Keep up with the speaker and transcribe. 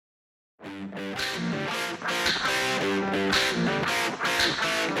Hello,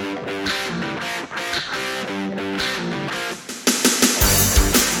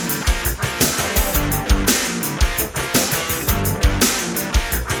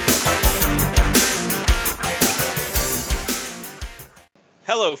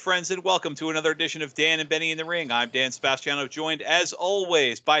 friends, and welcome to another edition of Dan and Benny in the Ring. I'm Dan Sebastiano, joined as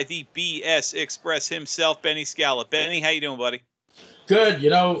always by the BS Express himself, Benny Scala. Benny, how you doing, buddy? Good.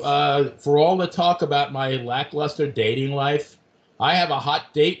 For all the talk about my lackluster dating life, I have a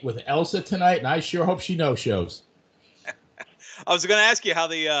hot date with Elsa tonight, and I sure hope she no-shows. I was going to ask you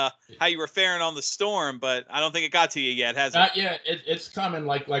how you were faring on the storm, but I don't think it got to you yet, has it? Not yet. It's coming.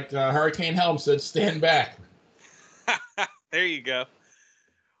 Like Hurricane Helm said, stand back. There you go.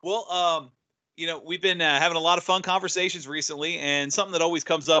 Well, we've been having a lot of fun conversations recently, and something that always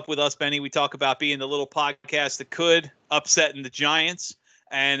comes up with us, Benny, we talk about being the little podcast that could upsetting the Giants,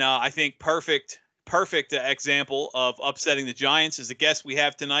 and I think perfect example of upsetting the Giants is the guest we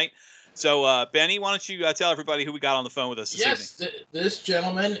have tonight. So, Benny, why don't you tell everybody who we got on the phone with us this evening? Yes, this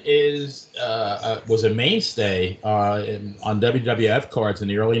gentleman was a mainstay on WWF cards in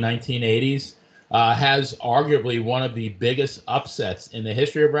the early 1980s. Has arguably one of the biggest upsets in the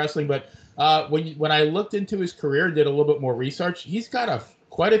history of wrestling. But when I looked into his career, did a little bit more research, he's got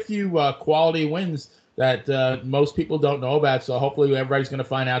quite a few quality wins that most people don't know about. So hopefully everybody's going to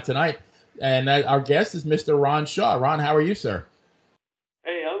find out tonight. And our guest is Mr. Ron Shaw. Ron, how are you, sir?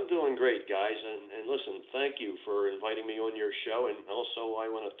 Hey, I'm doing great, guys. And listen, thank you for inviting me on your show. And also I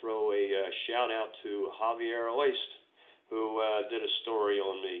want to throw a shout out to Javier Oist, who did a story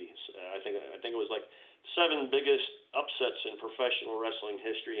on me. I think it was like 7 biggest upsets in professional wrestling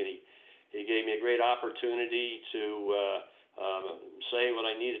history, and he gave me a great opportunity to say what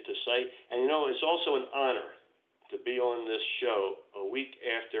I needed to say. And it's also an honor to be on this show a week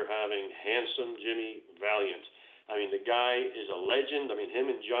after having handsome Jimmy Valiant. I mean, the guy is a legend. I mean,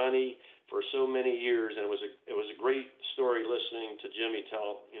 him and Johnny for so many years, and it was a great story listening to Jimmy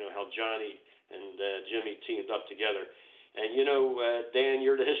tell how Johnny and Jimmy teamed up together. And Dan,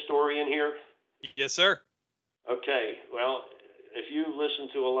 you're the historian here? Yes, sir. Okay. Well, if you listen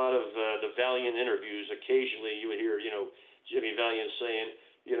to a lot of the Valiant interviews, occasionally you would hear, Jimmy Valiant saying,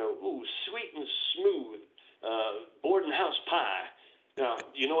 ooh, sweet and smooth, Borden House pie. Now,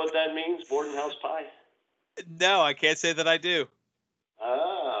 do you know what that means, Borden House pie? No, I can't say that I do.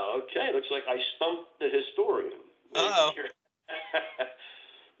 Ah, okay. Looks like I stumped the historian. Uh-oh.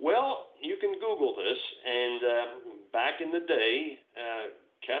 Well, you can Google this, and back in the day,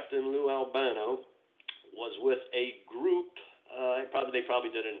 Captain Lou Albano was with a group. They probably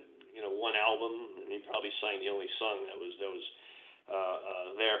did one album, and he probably sang the only song that was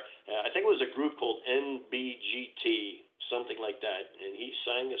there. I think it was a group called NBGT, something like that, and he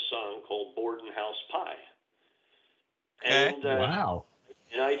sang a song called Borden House Pie. Okay. And, Wow.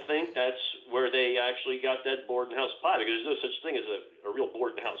 And I think that's where they actually got that Borden House pie, because there's no such thing as a real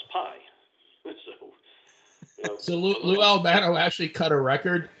Borden House pie. So Lou Albano actually cut a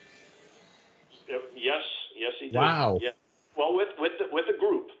record? Yes, he did. Wow. Yeah. Well, with a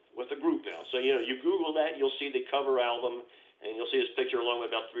group now. So you Google that, you'll see the cover album, and you'll see his picture along with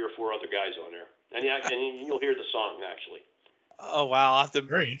about 3 or 4 other guys on there, and you'll hear the song actually. Oh wow,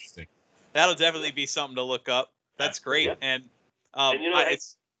 very interesting. That'll definitely be something to look up. That's great. Yeah. And go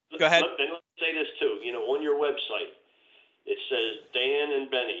ahead. Let's say this too. On your website, it says Dan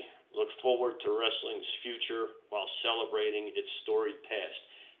and Benny look forward to wrestling's future while celebrating its storied past,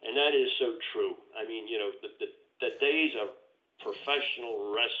 and that is so true. I mean, the days of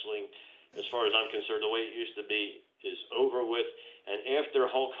professional wrestling, as far as I'm concerned, the way it used to be, is over with. And after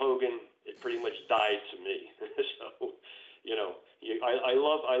Hulk Hogan, it pretty much died to me. So, I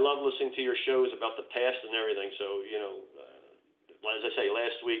love listening to your shows about the past and everything. So, as I say,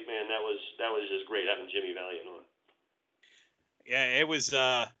 last week, man, that was just great having Jimmy Valiant on. Yeah, it was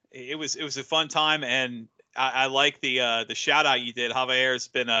a fun time, and I like the shout out you did. Javier's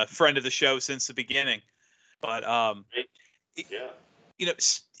been a friend of the show since the beginning, but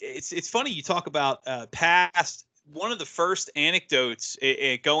it's funny you talk about past. One of the first anecdotes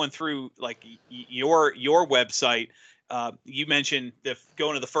going through like your website, you mentioned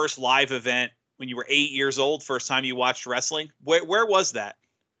going to the first live event when you were 8 years old, first time you watched wrestling. Where was that?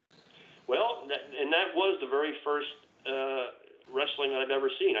 Well, that was the very first wrestling I've ever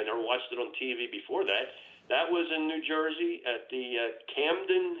seen. I never watched it on TV before that. That was in New Jersey at the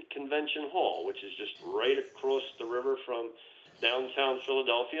Camden Convention Hall, which is just right across the river from downtown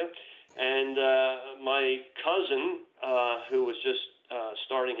Philadelphia. And my cousin, who was just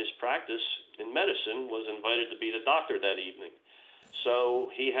starting his practice in medicine, was invited to be the doctor that evening. So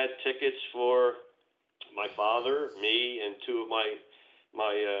he had tickets for my father, me, and two of my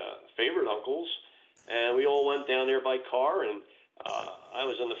favorite uncles, and we all went down there by car. And I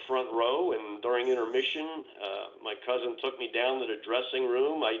was in the front row, and during intermission, my cousin took me down to the dressing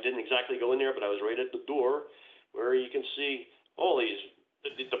room. I didn't exactly go in there, but I was right at the door, where you can see all these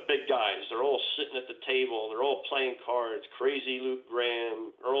the big guys. They're all sitting at the table. They're all playing cards. Crazy Luke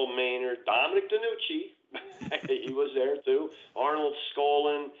Graham, Earl Maynard, Dominic DeNucci. He was there too. Arnold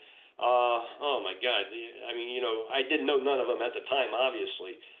Skolin. Oh my God. I mean, I didn't know none of them at the time,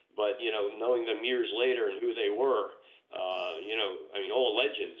 obviously, but knowing them years later and who they were, I mean, all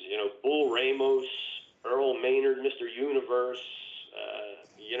legends. Bull Ramos, Earl Maynard, Mr. Universe. I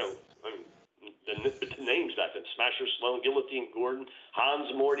mean, the names back then: Smasher Sloan, Guillotine Gordon,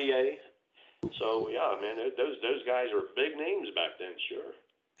 Hans Mortier. So yeah, man, those guys were big names back then, sure.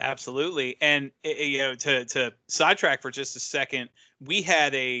 Absolutely. And to sidetrack for just a second, we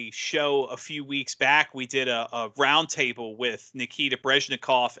had a show a few weeks back. We did a roundtable with Nikita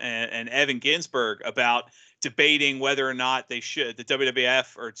Brezhnikov and Evan Ginsberg about debating whether or not the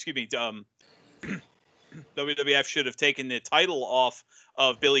WWF, or excuse me, WWF should have taken the title off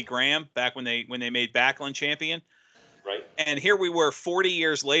of Billy Graham back when they made Backlund champion. Right. And here we were 40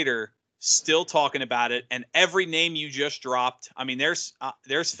 years later, still talking about it. And every name you just dropped, I mean, there's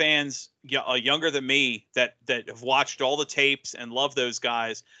fans younger than me that have watched all the tapes and love those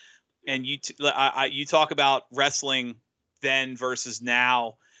guys. And you talk about wrestling then versus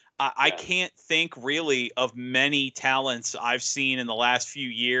now. I can't think really of many talents I've seen in the last few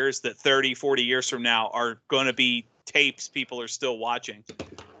years that 30, 40 years from now are going to be tapes people are still watching.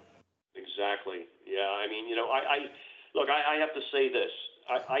 Exactly. Yeah. I mean, I have to say this.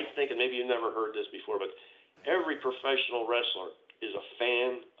 I think, and maybe you've never heard this before, but every professional wrestler is a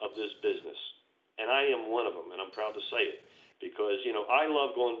fan of this business. And I am one of them, and I'm proud to say it. Because, I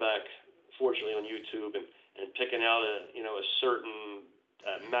love going back, fortunately, on YouTube and picking out a certain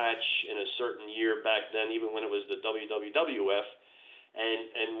match in a certain year back then, even when it was the WWF,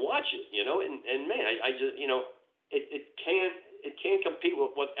 and watch it, and man, I just, it can't compete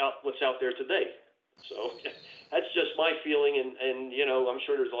with what's out there today. So that's just my feeling, and I'm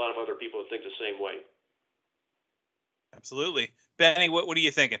sure there's a lot of other people that think the same way. Absolutely. Benny, what are you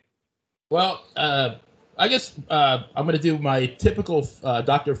thinking? Well, I guess I'm going to do my typical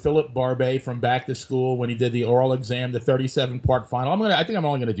Dr. Philip Barbet from Back to School when he did the oral exam, the 37-part final. I think I'm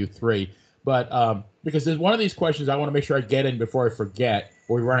only going to do 3, but because there's one of these questions I want to make sure I get in before I forget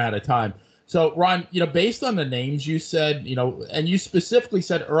or we run out of time. So, Ron, based on the names you said, and you specifically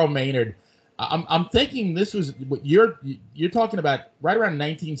said Earl Maynard, I'm thinking this was what you're talking about right around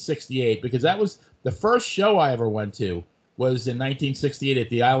 1968, because that was the first show I ever went to. Was in 1968 at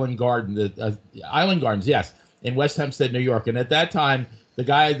the Island Garden, the Island Gardens, yes, in West Hempstead, New York. And at that time, the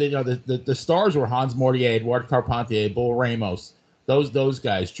guy, the stars were Hans Mortier, Edouard Carpentier, Bull Ramos, those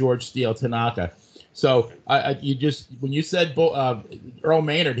guys, George Steele, Tanaka. So when you said Earl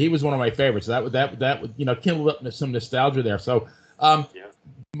Maynard, he was one of my favorites. That would kill up some nostalgia there. So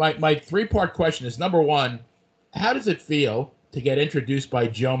my 3-part question is, number 1, how does it feel to get introduced by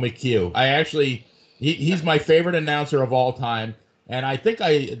Joe McHugh? He's my favorite announcer of all time, and I think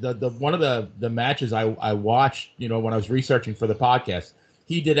one of the matches I watched, when I was researching for the podcast,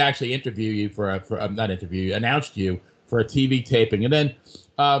 he did actually announced you for a TV taping. And then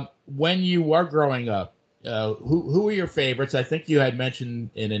when you were growing up, who were your favorites? I think you had mentioned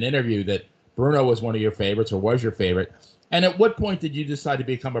in an interview that Bruno was one of your favorites, or was your favorite. And at what point did you decide to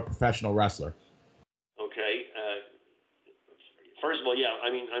become a professional wrestler? Okay. First of all, yeah, I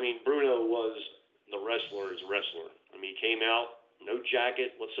mean, Bruno was the wrestler's wrestler. I mean, he came out, no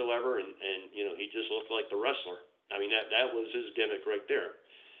jacket whatsoever, and he just looked like the wrestler. I mean, that was his gimmick right there.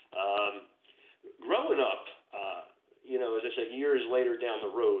 Growing up, as I said, years later down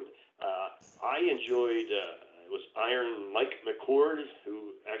the road, I enjoyed, it was Iron Mike McCord,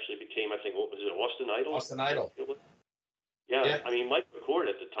 who actually became, I think, what was it, Austin Idol? Austin Idol. Yeah, I mean, Mike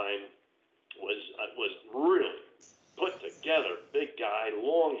McCord at the time was really put together, big guy,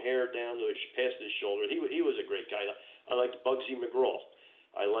 long hair down to past his shoulder. He was a great guy. I liked Bugsy McGraw.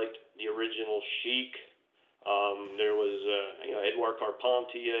 I liked the original Sheik. There was Edouard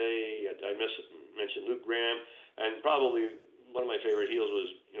Carpentier. I mentioned Luke Graham, and probably one of my favorite heels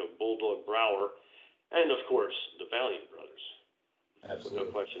was Bulldog Brower, and of course the Valiant Brothers. Absolutely,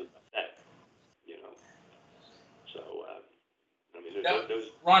 no question about that. So I mean, those.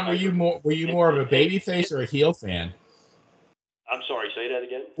 Ron, were you more of a babyface or a heel fan? I'm sorry, say that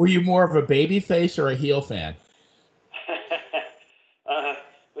again. Were you more of a baby face or a heel fan?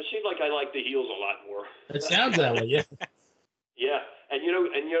 It seems like I like the heels a lot more. It sounds that way, yeah. Yeah, and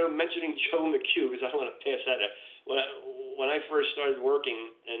mentioning Joe McHugh, because I want to pass that up. When I first started working,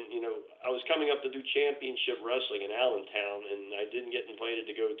 and I was coming up to do championship wrestling in Allentown, and I didn't get invited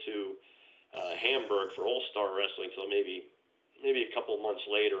to go to Hamburg for All-Star Wrestling until maybe a couple months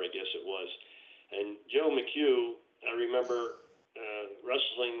later, I guess it was. And Joe McHugh, I remember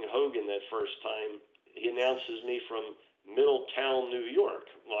wrestling Hogan that first time. He announces me from Middletown, New York.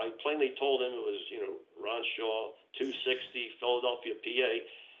 Well, I plainly told him it was, Ron Shaw, 260, Philadelphia, PA.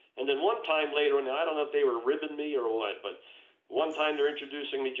 And then one time later, and I don't know if they were ribbing me or what, but one time they're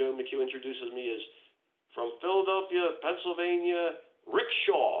introducing me, Joe McHugh introduces me as from Philadelphia, Pennsylvania, Rick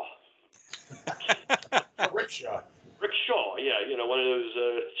Shaw. Rick Shaw. Rick Shaw, yeah, one of those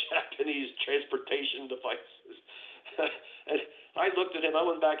Japanese transportation devices. And I looked at him. I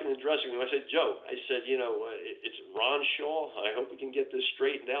went back in the dressing room. I said, Joe, it's Ron Shaw. I hope we can get this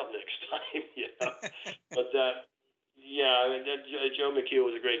straightened out next time. But Joe McHugh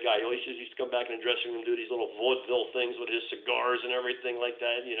was a great guy. He always used to come back in the dressing room and do these little vaudeville things with his cigars and everything like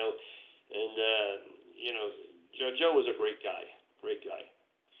that. And Joe was a great guy. Great guy.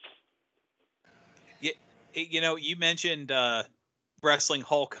 Yeah, you mentioned wrestling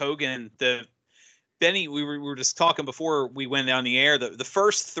Hulk Hogan. Benny, we were just talking before we went on the air. The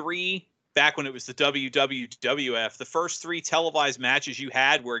first three, back when it was the WWF, the first three televised matches you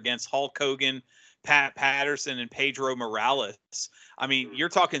had were against Hulk Hogan, Pat Patterson, and Pedro Morales. I mean, you're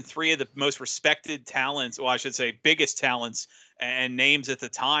talking three of the most respected talents, well, I should say biggest talents and names at the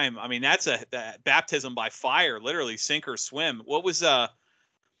time. I mean, that's a baptism by fire, literally sink or swim. What was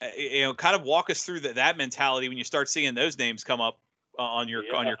kind of walk us through that mentality when you start seeing those names come up on your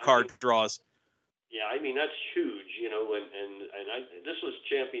card draws. Yeah, I mean, that's huge, this was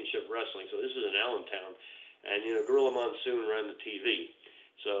championship wrestling, so this is in Allentown, and, Gorilla Monsoon ran the TV.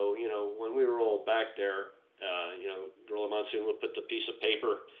 So, when we were all back there, Gorilla Monsoon would put the piece of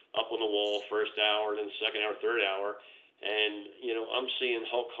paper up on the wall, first hour, then second hour, third hour, and, I'm seeing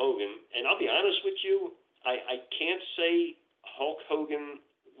Hulk Hogan, and I'll be honest with you, I can't say Hulk Hogan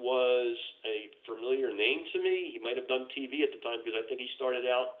was a familiar name to me. He might have done TV at the time, because I think he started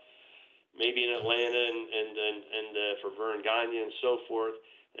out maybe in Atlanta and for Vern Gagne and so forth,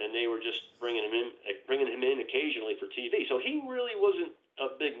 and they were just bringing him in occasionally for TV. So he really wasn't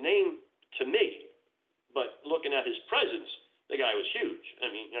a big name to me, but looking at his presence, the guy was huge.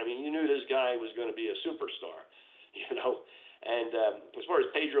 I mean, you knew this guy was going to be a superstar, And as far as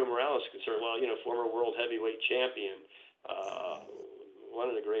Pedro Morales is concerned, well, former world heavyweight champion,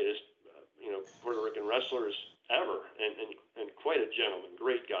 one of the greatest, Puerto Rican wrestlers ever, and quite a gentleman,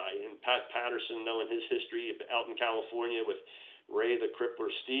 great guy. And Pat Patterson, knowing his history out in California with Ray the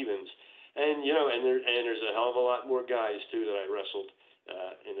Crippler Stevens, and there's a hell of a lot more guys too that I wrestled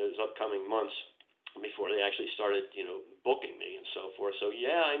in those upcoming months before they actually started, booking me and so forth. So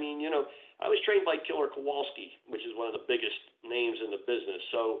yeah, I mean, I was trained by Killer Kowalski, which is one of the biggest names in the business.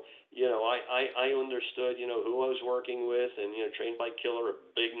 So I understood, who I was working with, and trained by Killer, a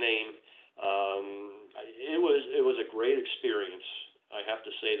big name. It was a great experience. I have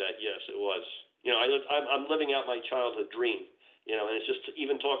to say that, yes, it was. I'm living out my childhood dream, and it's just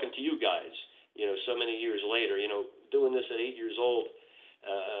even talking to you guys, so many years later, doing this at 8 years old,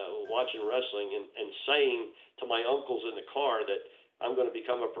 watching wrestling and saying to my uncles in the car that I'm going to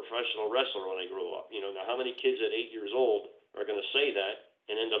become a professional wrestler when I grow up. Now how many kids at 8 years old are going to say that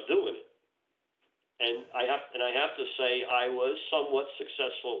and end up doing it? And I have to say I was somewhat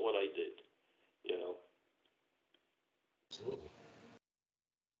successful at what I did. Absolutely.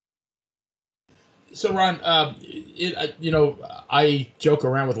 So Ron, I joke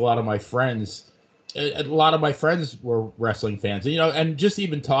around with a lot of my friends. A lot of my friends were wrestling fans, and just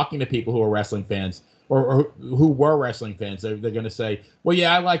even talking to people who are wrestling fans or who were wrestling fans, they're going to say, well,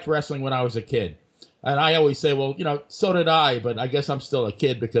 yeah, I liked wrestling when I was a kid. And I always say, well, so did I, but I guess I'm still a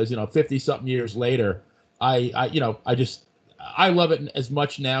kid because, 50 something years later, I love it as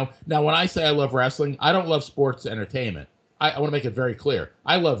much now. Now, when I say I love wrestling, I don't love sports entertainment. I want to make it very clear.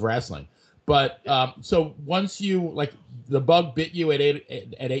 I love wrestling. But so once the bug bit you at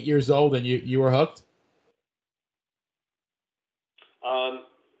 8 years old and you were hooked?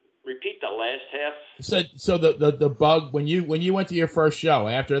 Repeat the last half. So the bug when you went to your first show,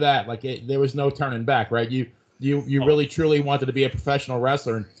 after that, there was no turning back, right? You really truly wanted to be a professional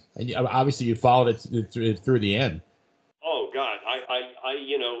wrestler, and obviously you followed it through the end. Oh God,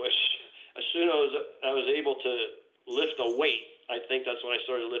 as soon as I was able to lift a weight, I think that's when I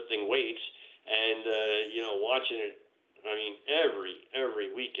started lifting weights, and watching it. I mean,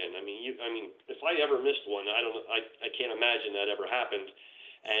 every weekend. I mean, if I ever missed one, I can't imagine that ever happened.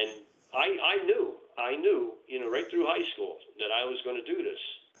 And I knew I knew, right through high school that I was going to do this.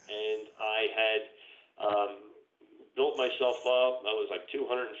 And I had built myself up. I was like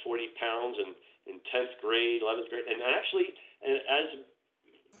 240 pounds in 10th grade, 11th grade. And actually, as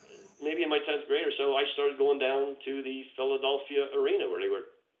maybe in my 10th grade or so, I started going down to the Philadelphia Arena where they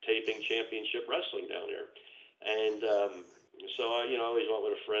were taping Championship Wrestling down there. And so I always went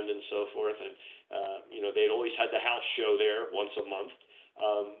with a friend and so forth. And, they'd always had the house show there once a month.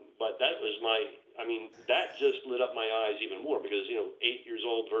 But that was that just lit up my eyes even more because, 8 years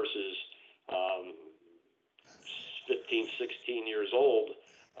old versus 15, 16 years old.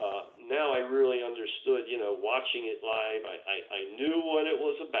 Now I really understood, watching it live, I knew what it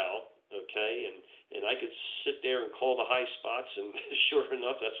was about, okay, and I could sit there and call the high spots, and sure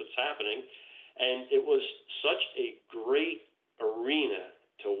enough, that's what's happening. And it was such a great arena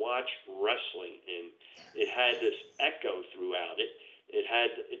to watch wrestling in. It had this echo throughout it. It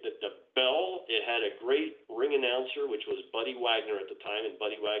had the bell. It had a great ring announcer, which was Buddy Wagner at the time, and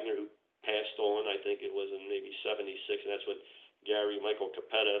Buddy Wagner, who passed on, I think it was in maybe 76, and that's when Gary Michael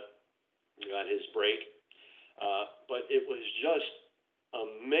Capetta got his break. But it was just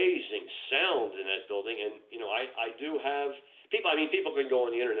amazing sound in that building, and I do have people. People can go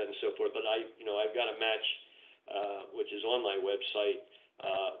on the internet and so forth, but I've got a match which is on my website.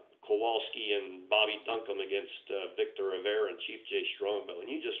 Kowalski and Bobby Duncombe against Victor Rivera and Chief Jay Strongbow, and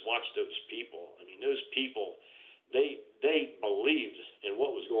you just watch those people. Those people, they believed in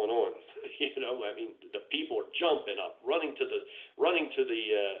what was going on. The people are jumping up, running to the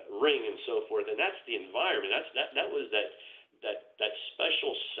ring and so forth, and that's the environment. That was that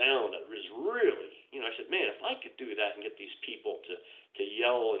special sound that was really. I said, man, if I could do that and get these people to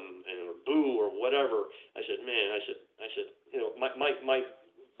yell and boo or whatever, I said, man, my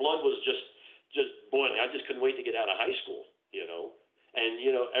blood was just boiling. I just couldn't wait to get out of high school, And,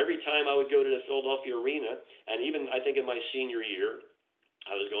 every time I would go to the Philadelphia Arena, and even I think in my senior year,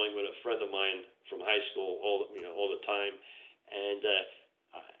 I was going with a friend of mine from high school all the time. And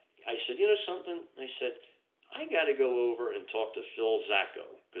I said, something? I said, I got to go over and talk to Phil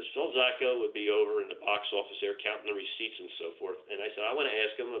Zacco, because Phil Zacco would be over in the box office there counting the receipts and so forth. And I said, I want to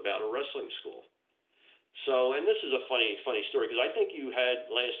ask him about a wrestling school. So, and this is a funny story, because I think you had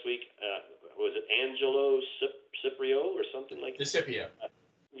last week, was it Angelo Ciprio or something like that? Scipio.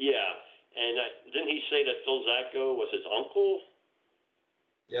 Yeah. And didn't he say that Phil Zacco was his uncle?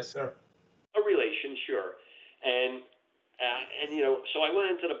 Yes, sir. A relation, sure. And so I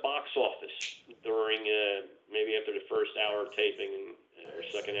went into the box office during maybe after the first hour of taping or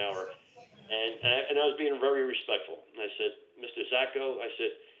second hour, and I was being very respectful. And I said, Mr. Zacco, I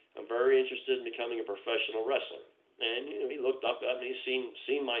said, I'm very interested in becoming a professional wrestler. And he looked up at me,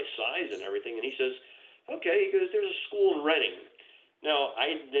 seen my size and everything, and he says, okay. He goes, there's a school in Reading. Now,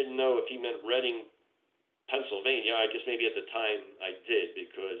 I didn't know if he meant Reading, Pennsylvania. I guess maybe at the time I did,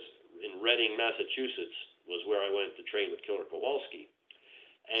 because in Reading, Massachusetts was where I went to train with Killer Kowalski.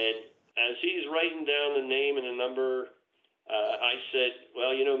 And as he's writing down the name and the number, I said,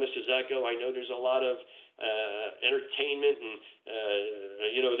 well, Mr. Zacco, I know there's a lot of entertainment and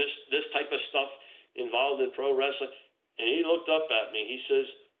this type of stuff involved in pro wrestling. And he looked up at me. He says,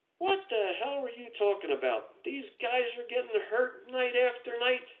 what the hell are you talking about? These guys are getting hurt night after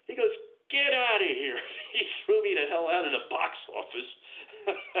night. He goes, get out of here. He threw me the hell out of the box office.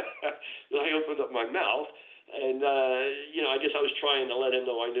 I opened up my mouth, and I guess I was trying to let him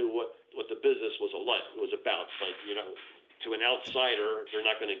know I knew what the business was about. But to an outsider, they're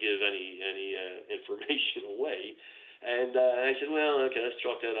not going to give any information away. And I said, well, okay, let's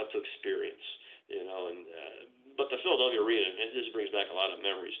chalk that up to experience, But the Philadelphia Arena, it just brings back a lot of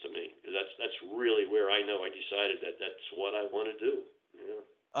memories to me, because that's really where I know I decided that that's what I want to do.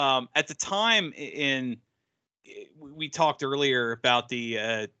 At the time, we talked earlier about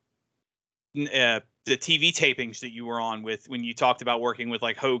the TV tapings that you were on with, when you talked about working with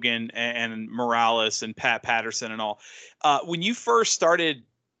like Hogan and Morales and Pat Patterson and all. When you first started,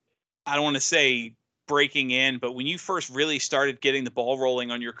 I don't want to say breaking in, but when you first really started getting the ball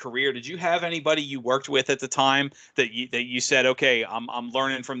rolling on your career, did you have anybody you worked with at the time that you said, okay, I'm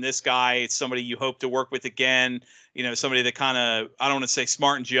learning from this guy? It's somebody you hope to work with again, somebody that kind of, I don't want to say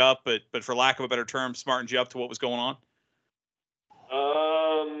smartened you up, but for lack of a better term, smartened you up to what was going on?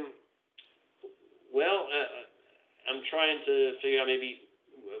 Well, I'm trying to figure out maybe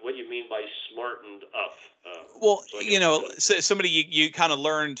what you mean by smartened up. Well, so somebody you kind of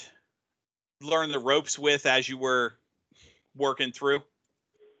learned the ropes with as you were working through.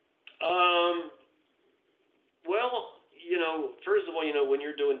 Well, first of all, when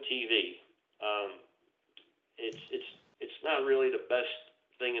you're doing TV, it's not really the best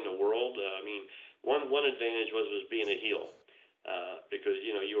thing in the world. one advantage was being a heel, because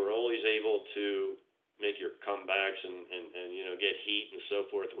you were always able to make your comebacks and get heat and so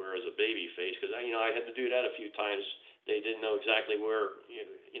forth. Whereas a baby face, because I had to do that a few times. They didn't know exactly where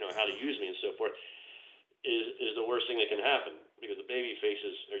how to use me and so forth. Is the worst thing that can happen, because the baby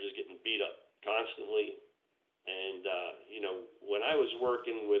faces are just getting beat up constantly. And when I was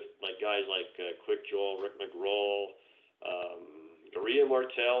working with guys like Quick Jaw, Rick McGraw, Maria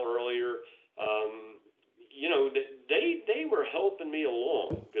Martel earlier, they were helping me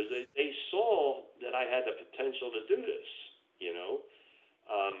along because they saw that I had the potential to do this.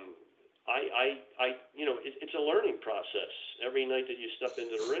 It's a learning process every night that you step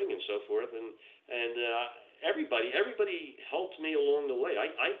into the ring and so forth, and everybody helped me along the way.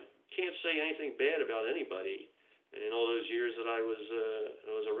 I can't say anything bad about anybody in all those years that I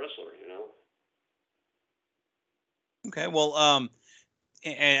was a wrestler. Okay, well,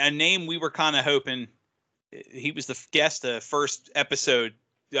 a name we were kind of hoping he was the guest, the first episode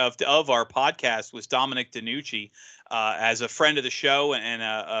of our podcast was Dominic DeNucci, as a friend of the show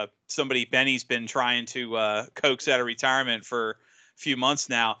and somebody Benny's been trying to coax out of retirement for a few months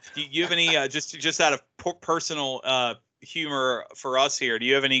now. Do you have any just out of personal humor for us here? Do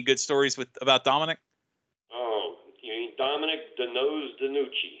you have any good stories about Dominic? Oh, you mean Dominic the Nose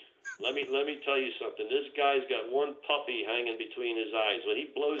DeNucci? Let me tell you something. This guy's got one puppy hanging between his eyes. When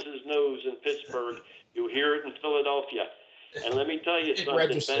he blows his nose in Pittsburgh, you hear it in Philadelphia. And let me tell you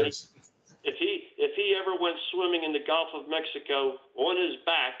something, Benny. If he ever went swimming in the Gulf of Mexico on his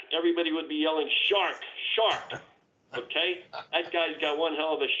back, everybody would be yelling, "Shark, shark!" Okay? That guy's got one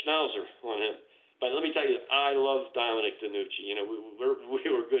hell of a schnauzer on him. But let me tell you, I love Dominic DeNucci.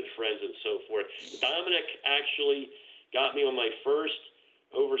 We were good friends and so forth. Dominic actually got me on my first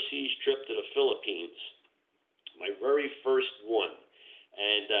overseas trip to the Philippines, my very first one.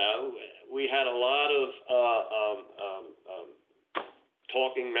 And we had a lot of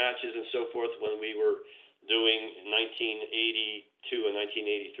talking matches and so forth when we were doing 1982 and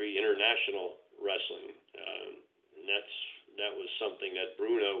 1983 international wrestling. And that was something that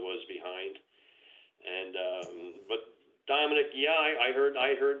Bruno was behind. And but Dominic, yeah, I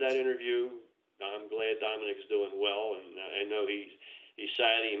heard that interview. I'm glad Dominic's doing well, and I know he's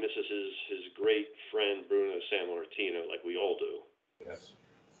sad he misses his great friend Bruno Sammartino, like we all do. Yes.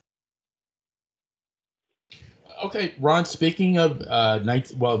 Okay, Ron. Speaking of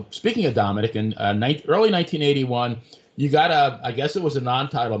Dominic, in early 1981, you got I guess it was a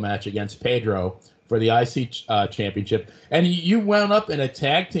non-title match against Pedro for the IC championship, and you wound up in a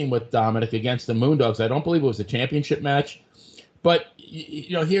tag team with Dominic against the Moondogs. I don't believe it was a championship match, but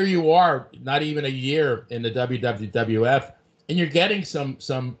here you are, not even a year in the WWF, and you're getting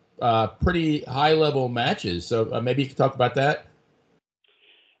some pretty high-level matches. So maybe you could talk about that.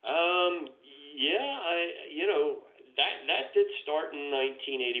 That did start in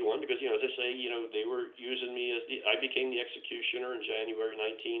 1981 because, as I say, they were using me I became the Executioner in January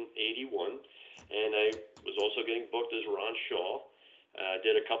 1981, and I was also getting booked as Ron Shaw.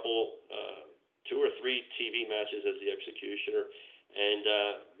 Did a couple, 2 or 3 TV matches as the Executioner, and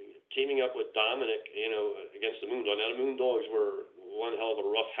teaming up with Dominic, against the Moondogs. Now, the Moondogs were one hell of a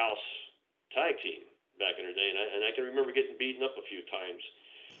rough house tag team back in the day, and I can remember getting beaten up a few times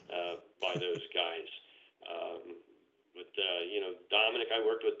by those guys. But Dominic, I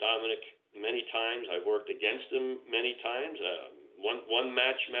worked with Dominic many times. I worked against him many times. One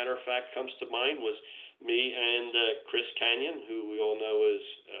match, matter of fact, comes to mind was me and Chris Kanyon, who we all know as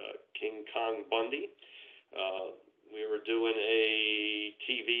King Kong Bundy. We were doing a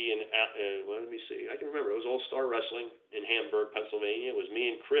TV and let me see. I can remember. It was All Star Wrestling in Hamburg, Pennsylvania. It was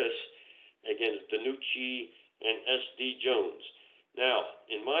me and Chris against DeNucci and S.D. Jones. Now,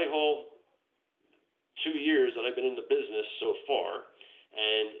 in my whole 2 years that I've been in the business so far,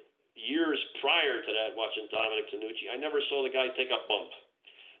 and years prior to that, watching Dominic DeNucci, I never saw the guy take a bump.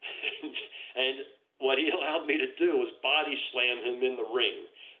 And what he allowed me to do was body slam him in the ring.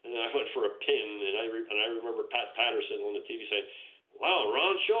 And I went for a pin, and I remember Pat Patterson on the TV saying, "Wow,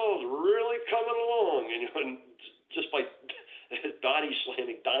 Ron Shaw's really coming along," and just by body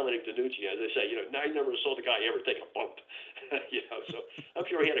slamming Dominic DeNucci, as I say, I never saw the guy ever take a bump. So I'm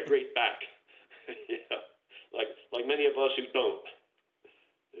sure he had a great back. Like many of us who don't.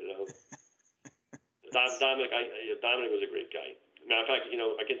 Dominic was a great guy. Matter of fact,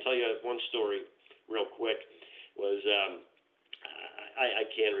 I can tell you one story real quick. Was I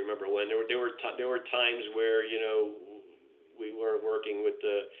can't remember when there were times where we weren't working with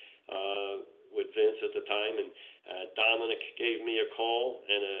Vince at the time, and Dominic gave me a call,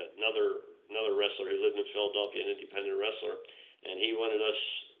 and another wrestler who lived in Philadelphia, an independent wrestler, and he wanted us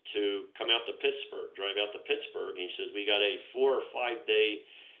to come out to Pittsburgh, drive out to Pittsburgh. And he says, we got a 4 or 5 day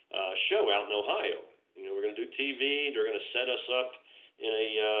show out in Ohio. We're going to do TV. They're going to set us up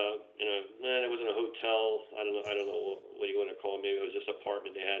it wasn't a hotel. I don't know what you want to call it. Maybe it was this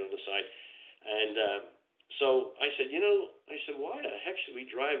apartment they had on the side. And so I said, why the heck should we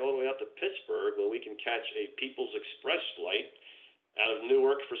drive all the way out to Pittsburgh when we can catch a People's Express flight out of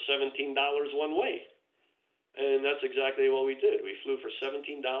Newark for $17 one way? And that's exactly what we did. We flew for $17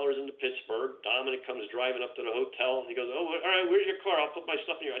 into Pittsburgh. Dominic comes driving up to the hotel. He goes, oh, all right, where's your car? I'll put my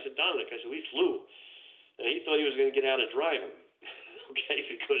stuff in here. I said, Dominic, we flew. And he thought he was going to get out of driving. Okay,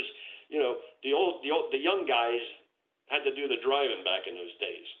 because the young guys had to do the driving back in those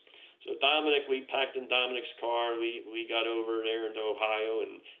days. So Dominic, we packed in Dominic's car. We got over there into Ohio,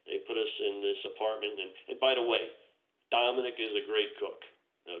 and they put us in this apartment. And by the way, Dominic is a great cook.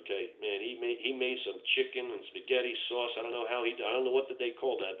 Okay, man, he made some chicken and spaghetti sauce. I don't know what did they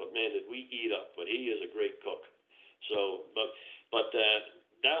call that, but man, did we eat up? But he is a great cook. So, but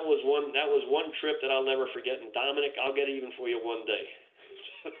that was one trip that I'll never forget. And Dominic, I'll get even for you one day.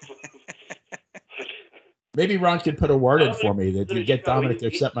 Maybe Ron could put a word in for me that you get Dominic to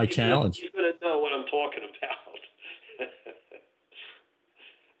accept my challenge. He's going to know what I'm talking about.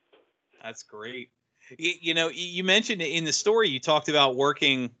 That's great. You mentioned in the story, you talked about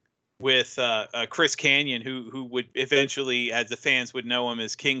working with Chris Kanyon, who would eventually, as the fans would know him,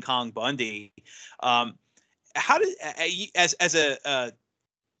 as King Kong Bundy. How did, as a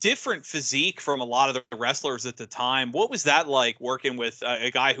different physique from a lot of the wrestlers at the time, what was that like working with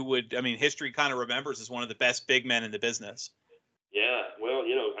a guy who history kind of remembers as one of the best big men in the business? Yeah, well,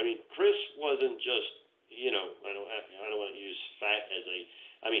 Chris wasn't just, I don't want to use fat as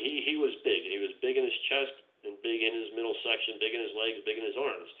he was big. He was big in his chest and big in his middle section, big in his legs, big in his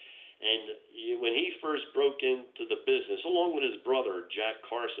arms. And when he first broke into the business, along with his brother, Jack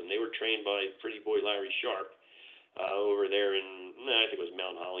Carson, they were trained by Pretty Boy Larry Sharp over there in, I think it was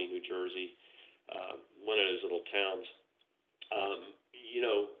Mount Holly, New Jersey, one of those little towns.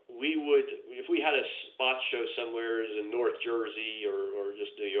 We would, if we had a spot show somewhere in North Jersey or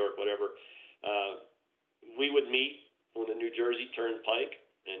just New York, whatever, we would meet on the New Jersey Turnpike,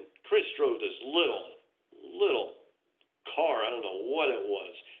 and Chris drove this little car. I don't know what it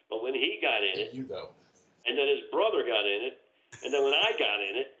was, but when he got in it, and then his brother got in it, and then when I got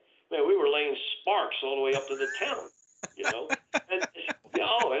in it, man, we were laying sparks all the way up to the town,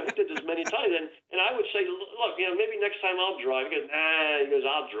 And we did this many times, and I would say, look, maybe next time I'll drive. He goes,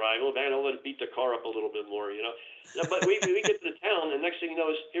 I'll drive. Well, man, I'll let it beat the car up a little bit more, But we get to the town, and next thing you know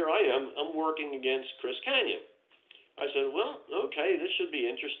is here I am. I'm working against Chris Kanyon. I said, well, okay, this should be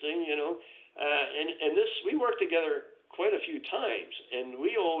interesting, and this, we worked together quite a few times, and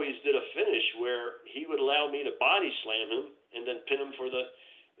we always did a finish where he would allow me to body slam him and then pin him for the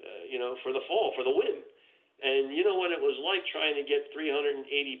for the fall, for the win. And you know what it was like trying to get 380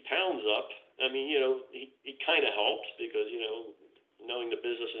 pounds up. He kind of helps because, knowing the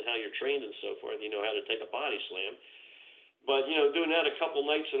business and how you're trained and so forth, you know how to take a body slam. But, doing that a couple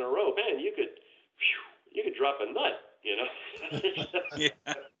nights in a row, man, you could drop a nut, Yeah.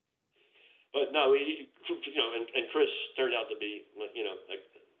 But no, and Chris turned out to be,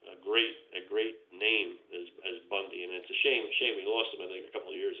 a great name as Bundy, and it's a shame we lost him, I think, a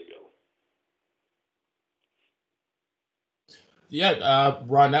couple of years ago. Yeah,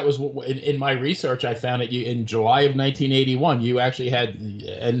 Ron, that was in my research. I found that you in July of 1981, you actually had,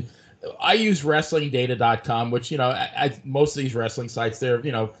 and I use WrestlingData.com, which most of these wrestling sites,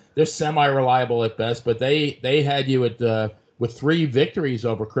 they're semi-reliable at best, but they had you at with 3 victories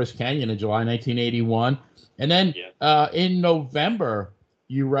over Chris Kanyon in July 1981, and then in November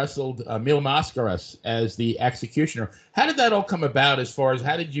you wrestled Mil Mascaras as the Executioner. How did that all come about? As far as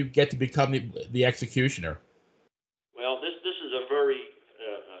how did you get to become the Executioner? Well, this is a very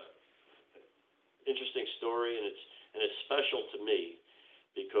interesting story, and it's special to me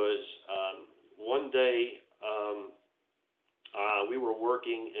because one day we were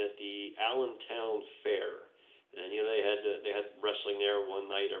working at the Allentown Fair, and they had wrestling there one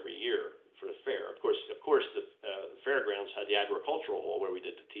night every year for the fair. Of course, the fairgrounds had the agricultural hall where we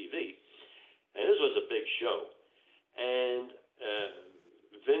did the TV, and this was a big show, and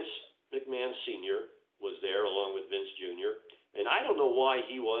Vince McMahon Sr. was there along with Vince Jr. And I don't know why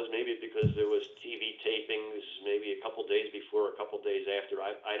he was. Maybe because there was TV tapings, maybe a couple days before, a couple days after.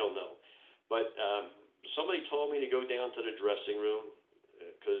 I don't know. But somebody told me to go down to the dressing room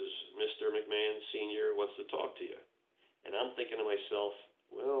because Mr. McMahon Sr. wants to talk to you. And I'm thinking to myself,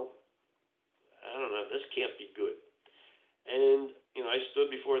 well, I don't know. This can't be good. And I stood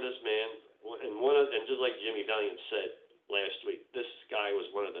before this man, and just like Jimmy Valiant said, last week. This guy was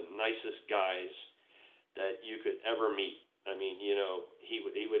one of the nicest guys that you could ever meet. I mean,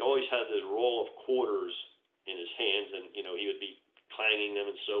 he would always have this roll of quarters in his hands, and he would be clanging them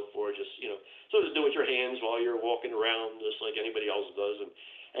and so forth. Just so just do with your hands while you're walking around, just like anybody else does.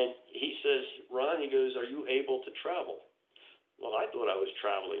 And he says, Ron, he goes, are you able to travel? Well, I thought I was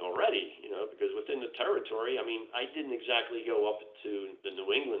traveling already, because within the territory, I mean, I didn't exactly go up to the New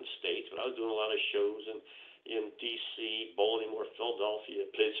England states, but I was doing a lot of shows in D.C., Baltimore, Philadelphia,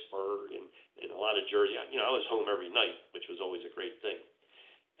 Pittsburgh, and a lot of Jersey. I was home every night, which was always a great thing.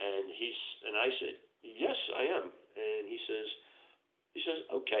 And I said, yes, I am. And he says,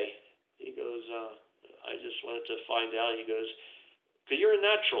 okay. He goes, I just wanted to find out. He goes, because you're a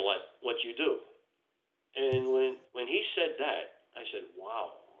natural at what you do. And when he said that, I said,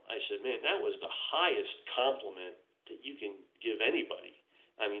 wow. I said, man, that was the highest compliment that you can give anybody.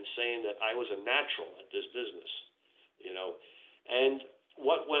 I mean, saying that I was a natural at this business, And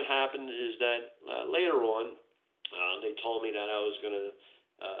what happened is that later on, they told me that I was going to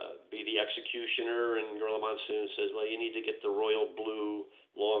be the executioner, and Gorilla Monsoon says, well, you need to get the royal blue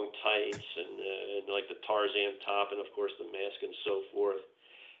long tights and like the Tarzan top, and of course the mask and so forth.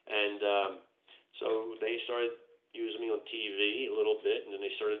 And so they started using me on TV a little bit, and then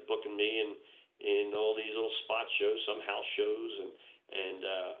they started booking me in all these little spot shows, some house shows, and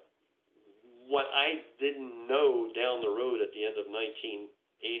what I didn't know down the road at the end of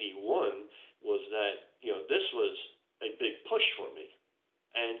 1981 was that this was a big push for me.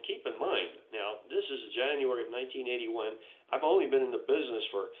 And keep in mind, now this is January of 1981. I've only been in the business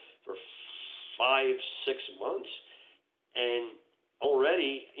for 5-6 months, and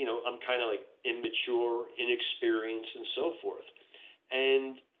already, I'm kind of like immature, inexperienced, and so forth.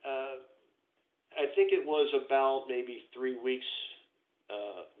 And I think it was about maybe 3 weeks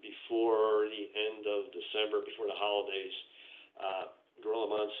before the end of December, before the holidays, Gorilla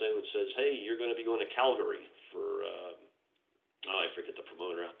Monsoon says, hey, you're going to be going to Calgary for, I forget the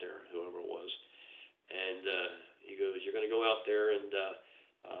promoter out there, whoever it was. And he goes, you're going to go out there, and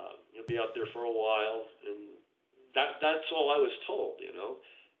you'll be out there for a while. And that's all I was told,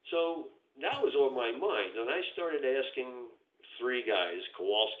 So that was on my mind. And I started asking 3 guys,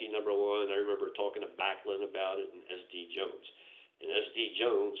 Kowalski, number 1. I remember talking to Backlund about it, and S.D. Jones. And S.D.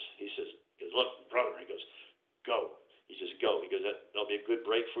 Jones, he goes, look, brother, he goes, go. He says, go. He goes, that'll be a good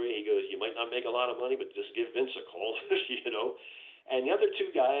break for you. He goes, you might not make a lot of money, but just give Vince a call, And the other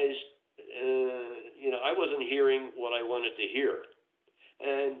 2 guys, I wasn't hearing what I wanted to hear.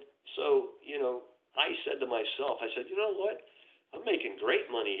 And so, I said to myself, I said, you know what? I'm making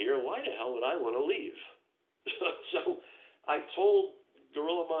great money here. Why the hell would I want to leave? So I told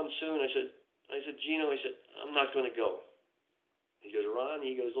Gorilla Monsoon, I said, Gino, I said, I'm not going to go. He goes, Ron,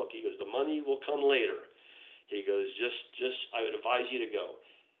 he goes, look, he goes, the money will come later. He goes, just, I would advise you to go.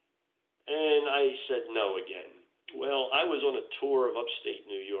 And I said no again. Well, I was on a tour of upstate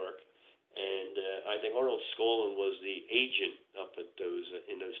New York, and I think Arnold Skolin was the agent up at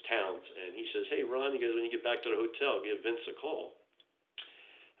in those towns. And he says, hey, Ron, he goes, when you get back to the hotel, give Vince a call.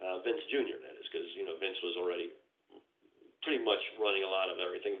 Vince Jr., that is, because, Vince was already pretty much running a lot of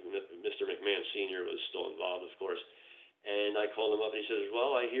everything. Mr. McMahon Sr. was still involved, of course. And I called him up, and he says,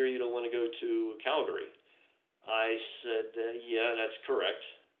 well, I hear you don't want to go to Calgary. I said, yeah, that's correct.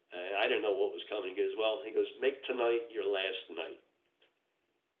 I didn't know what was coming. He goes, make tonight your last night.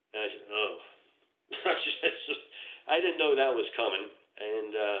 And I said, oh. I didn't know that was coming.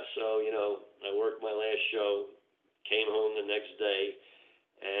 And so, I worked my last show, came home the next day,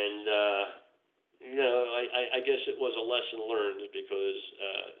 and, I guess it was a lesson learned because,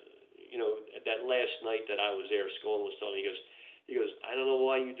 that last night that I was there, Skolin was telling me, he goes, I don't know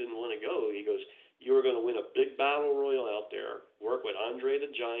why you didn't want to go. He goes, you were going to win a big battle royal out there, work with Andre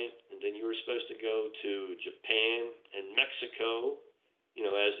the Giant, and then you were supposed to go to Japan and Mexico,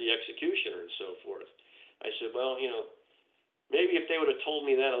 as the executioner and so forth. I said, well, maybe if they would have told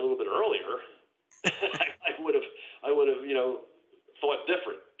me that a little bit earlier, I would have, thought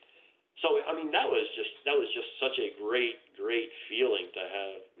different. So, I mean, that was just such a great feeling to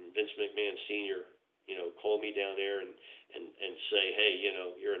have Vince McMahon Sr., call me down there and say, hey,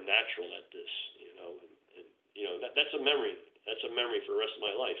 you're a natural at this, and that's a memory. That's a memory for the rest of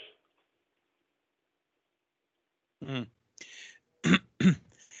my life.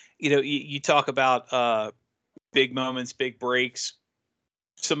 You talk about big moments, big breaks.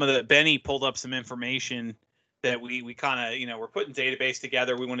 Some of Benny pulled up some information that we kind of, we're putting database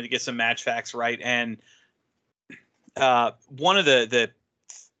together. We wanted to get some match facts right. And one of the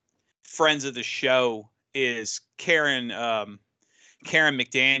friends of the show is Karen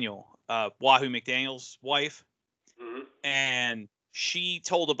McDaniel, Wahoo McDaniel's wife. and she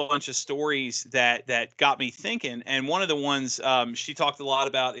told a bunch of stories that got me thinking. And one of the ones she talked a lot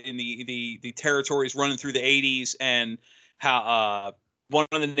about in the territories running through the 80s, and how one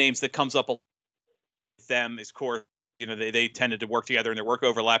of the names that comes up with them is, of course, they tended to work together and their work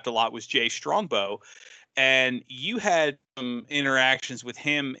overlapped a lot, was Jay Strongbow. And you had some interactions with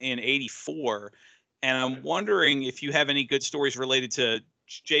him in '84. And I'm wondering if you have any good stories related to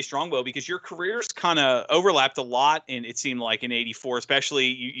Jay Strongbow, because your careers kind of overlapped a lot, and it seemed like in '84, especially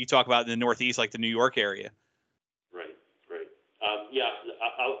you talk about in the Northeast, like the New York area. Right. Yeah,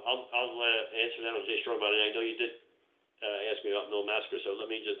 I'll answer that on Jay Strongbow. And I know you did ask me about Mil Mascaras, so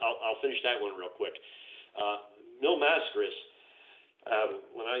I'll finish that one real quick. Mil Mascaras,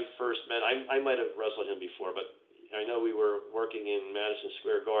 when I first met, I might have wrestled him before, but I know we were working in Madison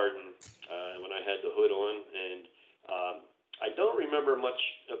Square Garden when I had the hood on, and I don't remember much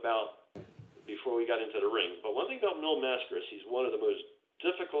about before we got into the ring. But one thing about Mil Mascaras, he's one of the most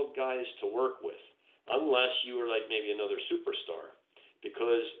difficult guys to work with, unless you were like maybe another superstar,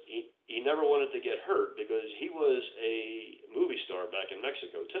 because he never wanted to get hurt, because he was a movie star back in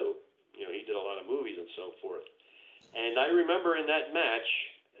Mexico too. He did a lot of movies and so forth. And I remember in that match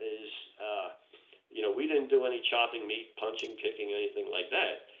we didn't do any chopping meat, punching, kicking, anything like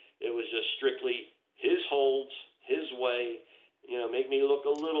that. It was just strictly his holds, his way, make me look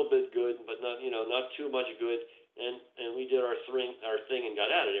a little bit good, but not too much good. And we did our thing and got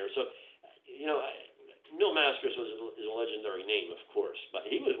out of there. So, Mil Mascaras is a legendary name, of course, but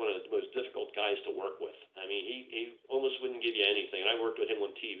he was one of the most difficult guys to work with. I mean, he almost wouldn't give you anything. And I worked with him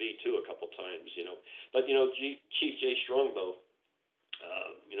on TV too a couple times, But Chief Jay Strongbow,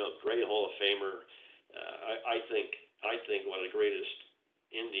 great Hall of Famer. I think one of the greatest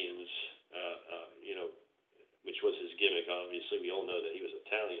Indians, which was his gimmick. Obviously, we all know that he was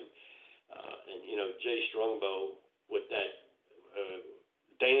Italian. And Jay Strongbow, with that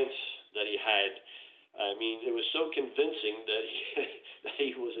dance that he had, I mean, it was so convincing that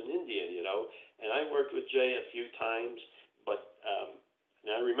he was an Indian, And I worked with Jay a few times, but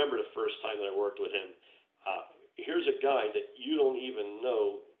and I remember the first time that I worked with him. Here's a guy that you don't even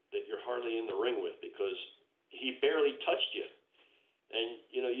know that you're hardly in the ring with, because he barely touched you. And,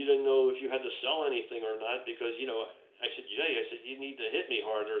 you didn't know if you had to sell anything or not, because, I said, Jay, you need to hit me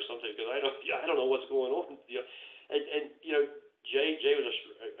harder or something, because I don't know what's going on. Jay was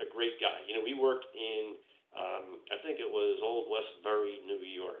a great guy. We worked in, I think it was Old Westbury, New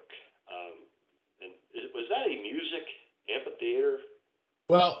York. And was that a music amphitheater?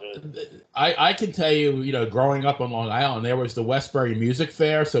 Well, I can tell you, growing up on Long Island, there was the Westbury Music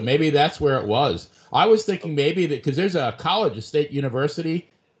Fair, so maybe that's where it was. I was thinking maybe that because there's a college, a state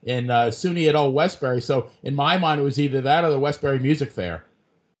university in SUNY at Old Westbury, so in my mind it was either that or the Westbury Music Fair.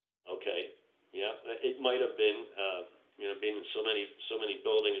 Okay, yeah, it might have been, being in so many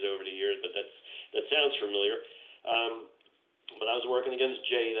buildings over the years, but that sounds familiar. But I was working against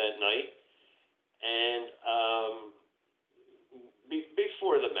Jay that night, and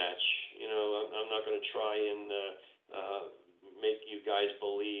before the match, I'm not going to try and make you guys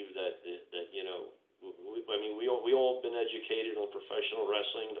believe that we all been educated on professional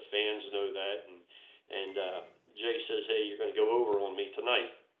wrestling. The fans know that, and Jay says, "Hey, you're going to go over on me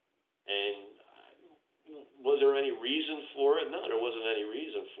tonight." And was there any reason for it? No, there wasn't any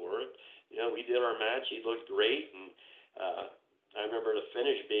reason for it. We did our match. He looked great, and I remember the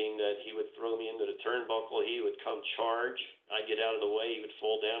finish being that he would throw me into the turnbuckle. He would come charge. I'd get out of the way. He would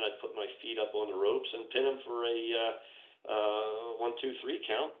fall down. I'd put my feet up on the ropes and pin him for a 1, 2, 3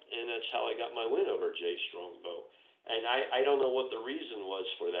 count. And that's how I got my win over Jay Strongbow. And I don't know what the reason was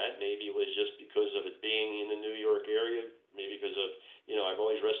for that. Maybe it was just because of it being in the New York area. Maybe because of, I've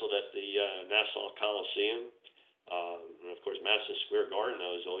always wrestled at the Nassau Coliseum. And of course, Madison Square Garden.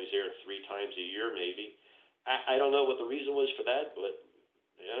 I was always there 3 times a year, maybe. I don't know what the reason was for that, but,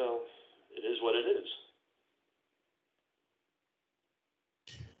 it is what it is.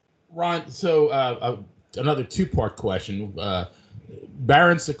 Ron, so another 2-part question.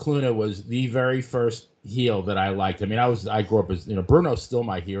 Baron Scicluna was the very first heel that I liked. I mean, I grew up as, Bruno's still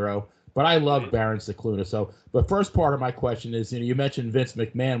my hero, but I love Baron Scicluna. So the first part of my question is, you mentioned Vince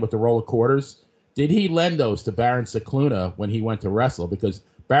McMahon with the roll of quarters. Did he lend those to Baron Scicluna when he went to wrestle? Because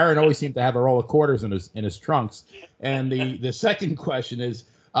Baron always seemed to have a roll of quarters in his trunks. And the second question is,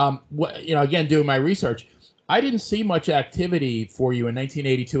 again, doing my research, I didn't see much activity for you in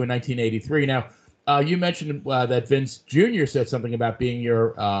 1982 and 1983. Now, you mentioned that Vince Jr. said something about being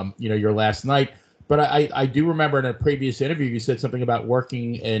your last night. But I do remember in a previous interview you said something about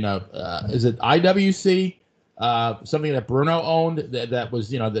working in is it IWC, something that Bruno owned that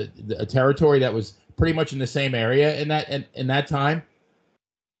was a territory that was pretty much in the same area in that time?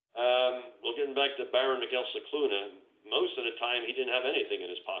 Well, getting back to Baron Miguel Cicluna, most of the time he didn't have anything in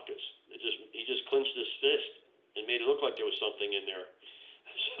his pockets. He just clenched his fist and made it look like there was something in there.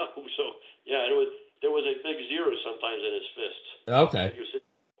 So yeah, there was a big zero sometimes in his fist. Okay.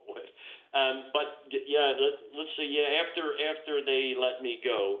 But yeah, let's see. Yeah, after they let me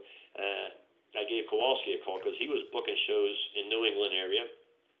go, I gave Kowalski a call because he was booking shows in New England area.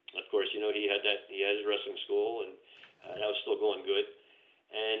 Of course, he had his wrestling school, and that was still going good.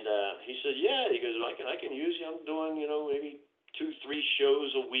 And he said, yeah, he goes, I can use you. I'm doing, maybe 2-3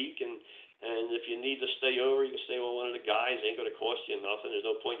 shows a week, and if you need to stay over, you can stay with one of the guys. It ain't going to cost you nothing. There's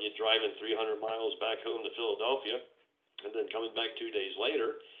no point in you driving 300 miles back home to Philadelphia and then coming back 2 days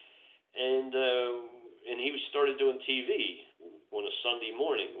later. And he started doing TV on a Sunday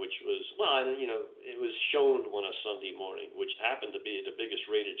morning, which was, it was shown on a Sunday morning, which happened to be the biggest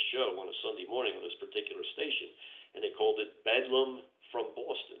rated show on a Sunday morning on this particular station. And they called it Bedlam from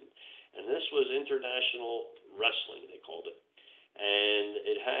Boston. And this was international wrestling, they called it. And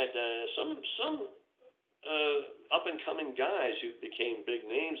it had some up-and-coming guys who became big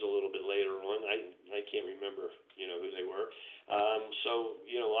names a little bit later on. I can't remember, who they were. So,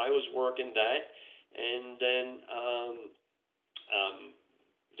 I was working that. And then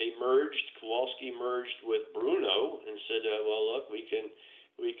they merged. Kowalski merged with Bruno and said, well, look, we can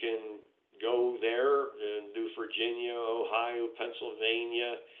go there and do Virginia, Ohio,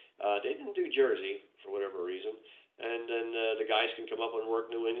 Pennsylvania. They didn't do Jersey for whatever reason. And then the guys can come up and work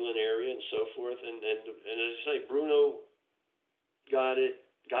New England area and so forth. And as I say, Bruno got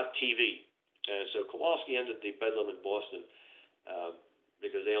TV. And so Kowalski ended the Bedlam in Boston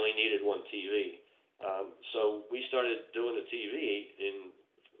because they only needed one TV. So we started doing the TV in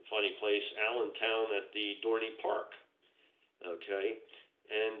funny place, Allentown at the Dorney Park. Okay.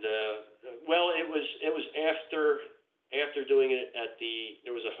 And it was after doing it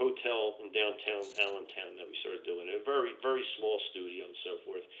there was a hotel in downtown Allentown that we started doing it, a very, very small studio and so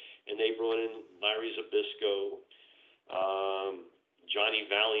forth. And they brought in Larry Zbyszko, Johnny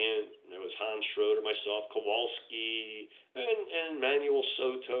Valiant, there was Hans Schroeder, myself, Kowalski, and Manuel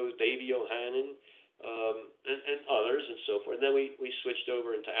Soto, Davey O'Hannon, and others and so forth. And then we switched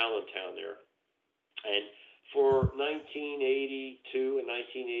over into Allentown there. And for 1982 and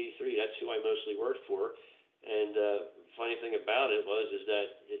 1983, that's who I mostly worked for. And funny thing about it is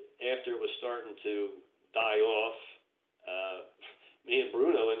that after it was starting to die off, me and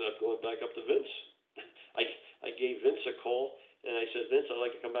Bruno ended up going back up to Vince. I gave Vince a call, and I said, Vince, I'd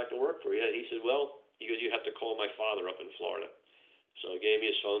like to come back to work for you. And he said, well, you have to call my father up in Florida. So he gave me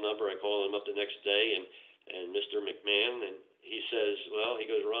his phone number. I called him up the next day, and Mr. McMahon, and he says, well, he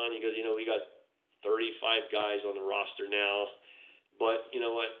goes, Ron, we got 35 guys on the roster now, but you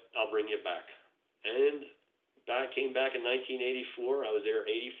know what? I'll bring you back. And I came back in 1984. I was there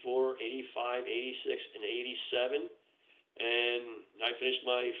 84, 85, 86, and 87. And I finished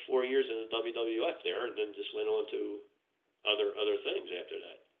my 4 years in the WWF there, and then just went on to other things after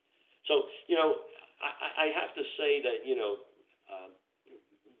that. So, I have to say that,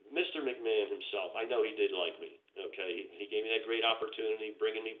 Mr. McMahon himself, I know he did like me. Okay, he gave me that great opportunity,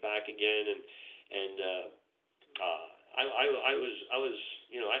 bringing me back again, and I was,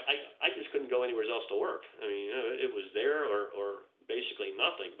 I just couldn't go anywhere else to work. I mean, it was there or basically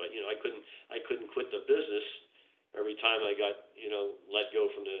nothing. But I couldn't quit the business every time I got let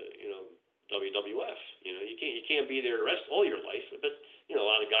go from the WWF. You can't be there the rest all your life. But a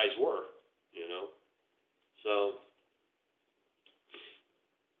lot of guys were. So.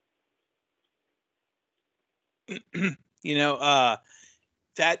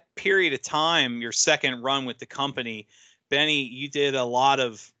 That period of time, your second run with the company, Benny, you did a lot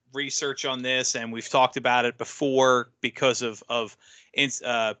of research on this, and we've talked about it before because of events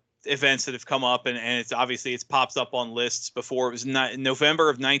that have come up, and it's popped up on lists before. It was in November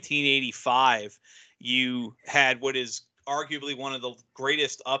of 1985. You had what is arguably one of the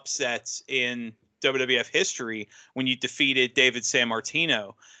greatest upsets in WWF history when you defeated David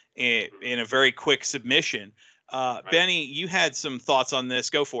Sammartino in a very quick submission. Right. Benny, you had some thoughts on this.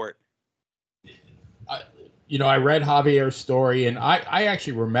 Go for it. I read Javier's story, and I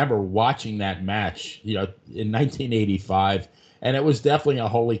actually remember watching that match, in 1985, and it was definitely a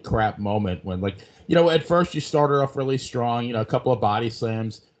holy crap moment when, at first you started off really strong, a couple of body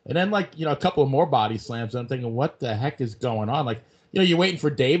slams, and then, a couple of more body slams, and I'm thinking, what the heck is going on? You're waiting for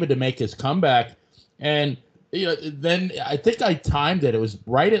David to make his comeback, and then I think I timed it. It was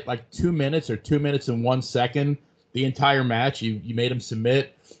right at 2 minutes or 2 minutes and 1 second. The entire match, you made him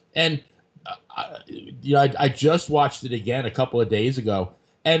submit, and I just watched it again a couple of days ago,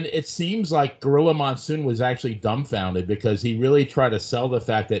 And it seems like Gorilla Monsoon was actually dumbfounded because he really tried to sell the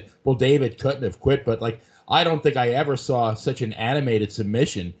fact that, well, David couldn't have quit, but like I don't think I ever saw such an animated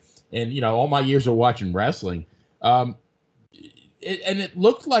submission. And all my years of watching wrestling, and it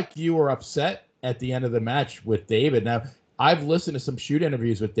looked like you were upset at the end of the match with David. Now I've listened to some shoot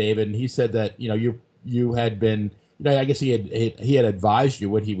interviews with David, and he said that you had been, I guess he had advised you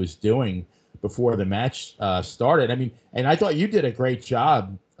what he was doing before the match started. I mean, and I thought you did a great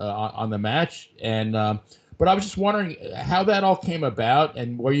job on the match. And but I was just wondering how that all came about,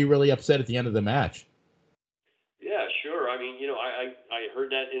 and were you really upset at the end of the match? Yeah, sure. I mean, I heard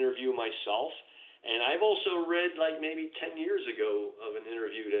that interview myself, and I've also read like maybe 10 years ago of an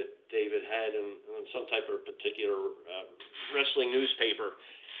interview that David had in some type of particular wrestling newspaper,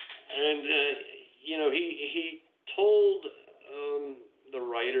 and he told the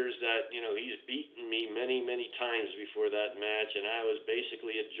writers that he's beaten me many times before that match, and I was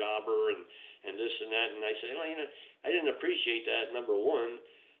basically a jobber and this and that. And I said, well, I didn't appreciate that. Number one,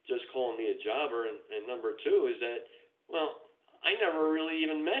 just calling me a jobber, and number two is that, well, I never really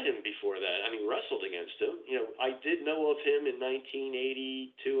even met him before that. I mean, wrestled against him. I did know of him in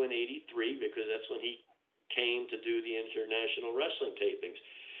 1982 and 83 because that's when he came to do the international wrestling tapings.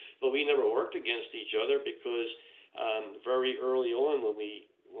 But we never worked against each other because very early on when we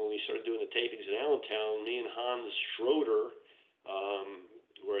started doing the tapings in Allentown, me and Hans Schroeder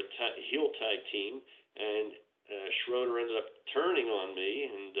were a heel tag team, and Schroeder ended up turning on me,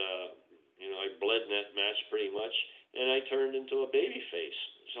 and I bled in that match pretty much, and I turned into a baby face.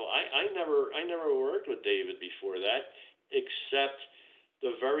 So I never worked with David before that, except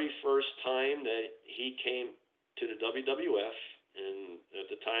the very first time that he came to the WWF, and at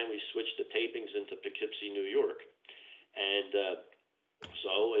the time we switched the tapings into Poughkeepsie, New York, and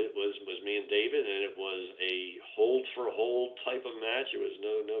so it was me and David, and it was a hold for hold type of match. It was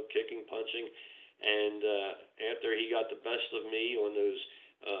no kicking, punching. And after he got the best of me on those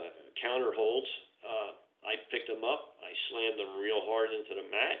counter holds, I picked him up. I slammed him real hard into the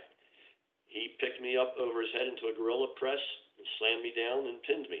mat. He picked me up over his head into a gorilla press and slammed me down and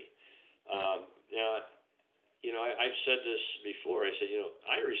pinned me. Now, I've said this before. I said,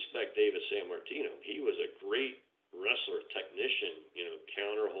 I respect David Sammartino. He was a great wrestler, technician,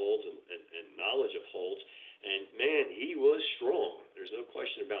 counter holds and knowledge of holds. And, man, he was strong. There's no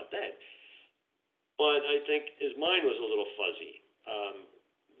question about that. But I think his mind was a little fuzzy.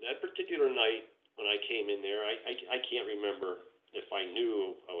 That particular night when I came in there, I can't remember if I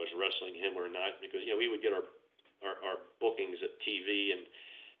knew I was wrestling him or not, because we would get our bookings at TV and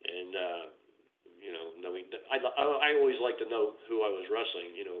knowing that I always like to know who I was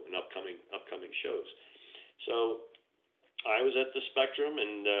wrestling, in upcoming shows. So I was at the Spectrum,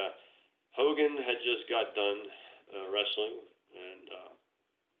 and Hogan had just got done wrestling, and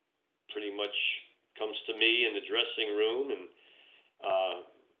pretty much comes to me in the dressing room and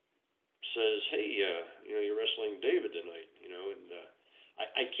says, "Hey, you're wrestling David tonight," and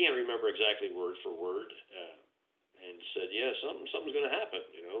I can't remember exactly word for word, and said, "Yeah, something's going to happen,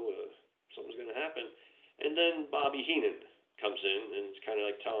 something's going to happen." And then Bobby Heenan comes in, and it's kind of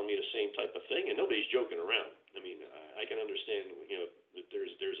like telling me the same type of thing, and nobody's joking around. I mean, I can understand, that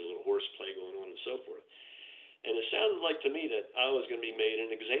there's a little horseplay going on and so forth. And it sounded like to me that I was going to be made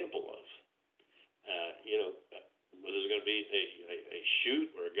an example of. Was it going to be a shoot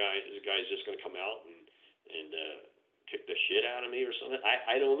where this guy's just going to come out and kick the shit out of me or something?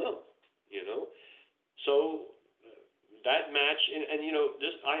 I don't know, So that match, and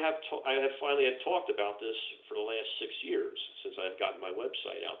this I have finally talked about this for the last 6 years since I've gotten my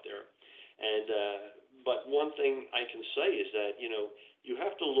website out there, and but one thing I can say is that you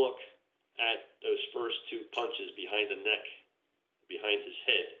have to look at those first two punches behind the neck, behind his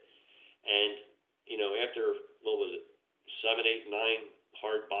head, and after what was it, 7, 8, 9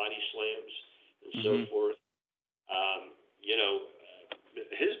 hard body slams and so forth,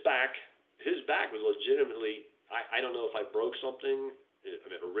 his back was legitimately. I don't know if I broke something,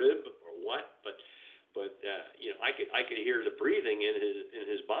 a rib or what, but I could hear the breathing in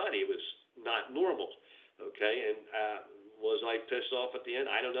his body. It was not normal. Okay, and was I pissed off at the end?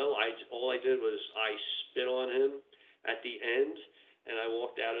 I don't know. All I did was I spit on him at the end, and I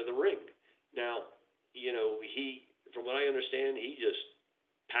walked out of the ring. Now, he, from what I understand, he just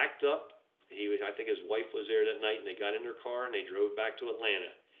packed up. I think his wife was there that night, and they got in their car and they drove back to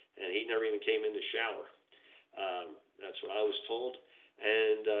Atlanta, and he never even came in to shower. That's what I was told.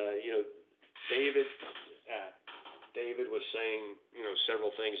 And David was saying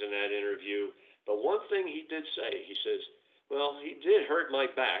several things in that interview, but one thing he did say, he says, well, he did hurt my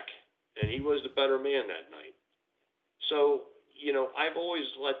back, and he was the better man that night. So I've always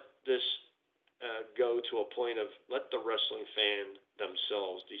let this go to a point of let the wrestling fan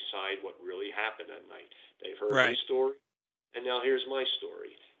themselves decide what really happened that night. They've heard my Right. story, and now here's my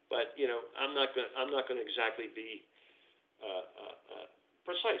story. But I'm not gonna exactly be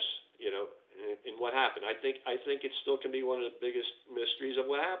precise, in what happened. I think it still can be one of the biggest mysteries of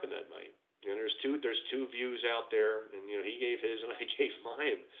what happened that night. There's two views out there, and he gave his and I gave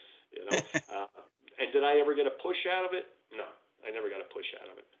mine. And did I ever get a push out of it? No, I never got a push out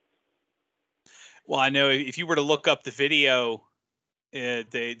of it. Well, I know if you were to look up the video,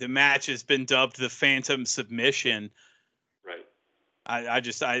 the match has been dubbed the Phantom Submission. Right. I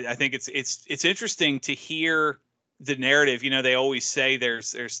think it's interesting to hear the narrative. They always say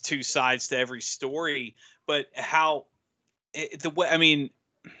there's two sides to every story, but how the way, I mean,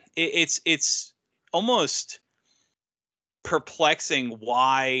 it's almost perplexing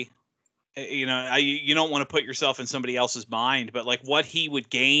why, you don't want to put yourself in somebody else's mind, but like what he would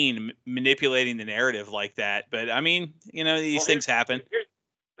gain manipulating the narrative like that. But I mean, these things happen.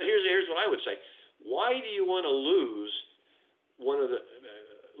 Here's what I would say. Why do you want to leave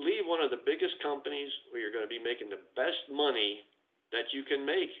one of the biggest companies where you're going to be making the best money that you can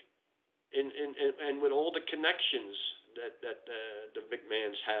make, and with all the connections that the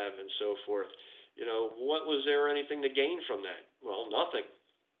McMahons have and so forth? What was there anything to gain from that? Well, nothing.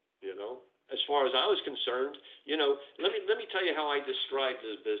 As far as I was concerned, let me tell you how I describe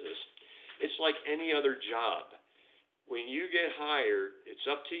this business. It's like any other job. When you get hired, it's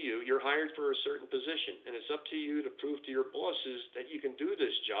up to you. You're hired for a certain position, and it's up to you to prove to your bosses that you can do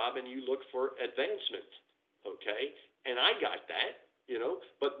this job, and you look for advancement. Okay? And I got that,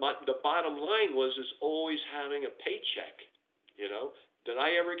 but the bottom line is always having a paycheck. Did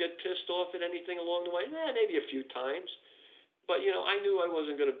I ever get pissed off at anything along the way? Maybe a few times. But, I knew I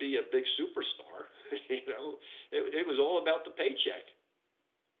wasn't going to be a big superstar. It was all about the paycheck.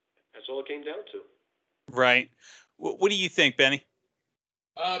 That's all it came down to. Right. What do you think, Benny?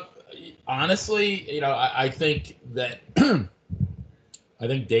 Honestly, I think that I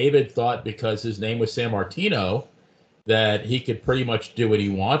think David thought because his name was Sammartino that he could pretty much do what he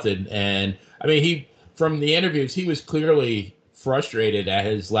wanted. And I mean, from the interviews, he was clearly frustrated at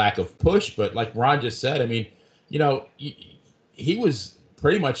his lack of push. But like Ron just said, I mean, he was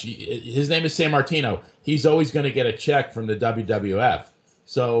pretty much, his name is Sammartino. He's always going to get a check from the WWF.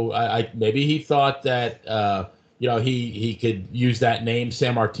 So maybe he thought that, he could use that name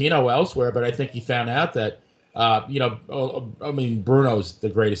Sammartino elsewhere, but I think he found out that, I mean, Bruno's the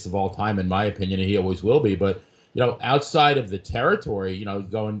greatest of all time, in my opinion, and he always will be. But, outside of the territory,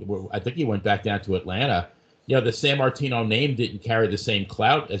 I think he went back down to Atlanta. The Sammartino name didn't carry the same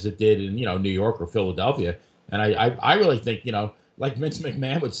clout as it did in, New York or Philadelphia. And I really think, like Vince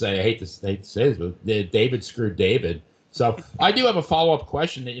McMahon would say, I hate to say this, but David screwed David. So I do have a follow-up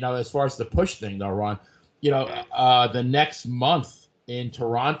question, as far as the push thing, though, Ron. The next month in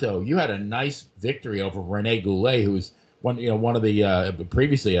Toronto, you had a nice victory over Rene Goulet, who was one of the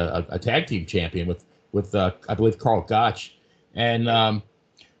previously a tag team champion with I believe Karl Gotch. And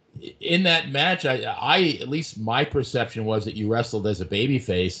in that match, I at least my perception was that you wrestled as a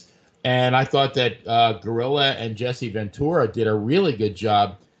babyface. And I thought that Gorilla and Jesse Ventura did a really good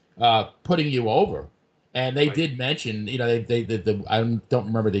job putting you over. And they did mention, they I don't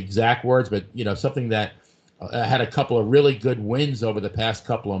remember the exact words, but something that had a couple of really good wins over the past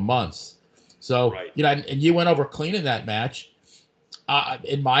couple of months. So and you went over clean in that match.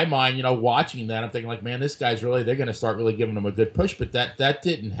 In my mind, watching that, I'm thinking like, man, this guy's they're going to start really giving him a good push, but that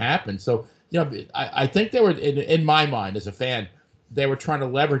didn't happen. So I think they were in my mind as a fan. They were trying to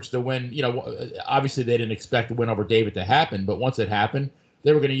leverage the win. Obviously they didn't expect the win over David to happen, but once it happened,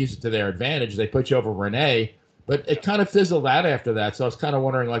 they were going to use it to their advantage. They put you over Rene, but it kind of fizzled out after that. So I was kind of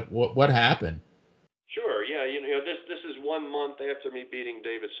wondering, like, what happened? Sure, yeah. This is 1 month after me beating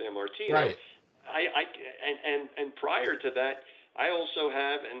David Sammartino. Right. And prior to that, I also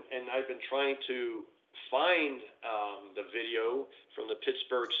have, and I've been trying to find the video from the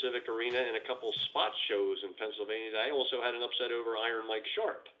Pittsburgh Civic Arena and a couple spot shows in Pennsylvania. I also had an upset over Iron Mike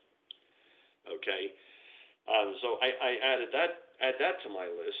Sharp. Okay, so I added that to my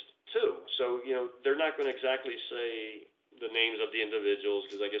list too. So they're not going to exactly say the names of the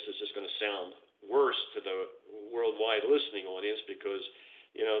individuals because I guess it's just going to sound worse to the worldwide listening audience because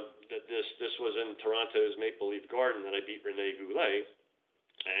this was in Toronto's Maple Leaf Garden that I beat Rene Goulet,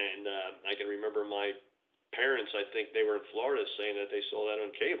 and I can remember my parents, I think they were in Florida, saying that they saw that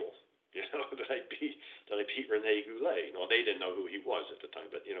on cable. That I beat Rene Goulet. No, they didn't know who he was at the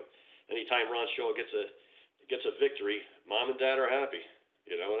time, but anytime Ron Shaw gets a victory, mom and dad are happy.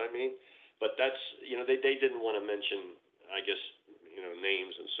 You know what I mean? But that's they didn't want to mention I guess,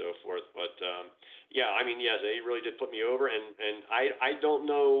 names and so forth. But yeah, I mean, yeah, they really did put me over, and I don't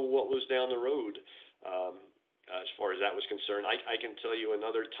know what was down the road. As far as that was concerned, I can tell you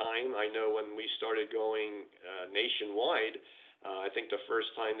another time. I know when we started going nationwide, I think the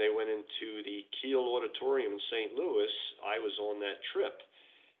first time they went into the Kiel Auditorium in St. Louis, I was on that trip,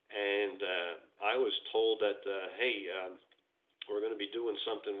 and I was told that, hey, we're going to be doing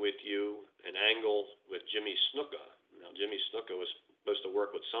something with you, an angle with Jimmy Snuka. Now, Jimmy Snuka was supposed to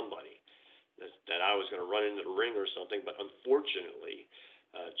work with somebody, that I was going to run into the ring or something, but unfortunately,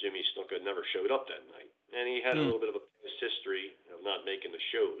 Jimmy Snuka never showed up that night. And he had a little bit of a history of not making the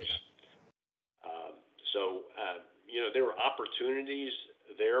shows. So, there were opportunities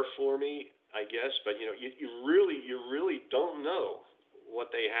there for me, I guess, but, you really don't know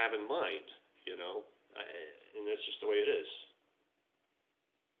what they have in mind, and that's just the way it is.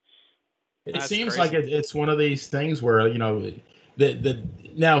 It That's seems crazy. like it's one of these things where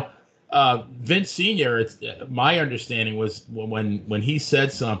now Vince Senior. It's my understanding was when he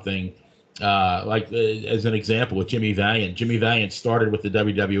said something as an example with Jimmy Valiant. Jimmy Valiant started with the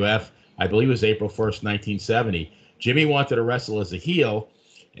WWF. I believe it was April 1st, 1970. Jimmy wanted to wrestle as a heel,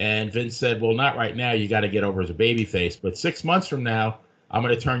 and Vince said, "Well, not right now. You got to get over as a babyface. But 6 months from now, I'm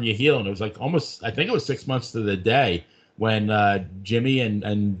going to turn you heel." And it was like almost, I think it was 6 months to the day when Jimmy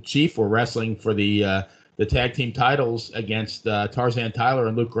and Chief were wrestling for the tag team titles against Tarzan Tyler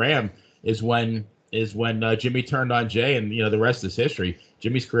and Luke Graham. Is when Jimmy turned on Jay, and the rest is history.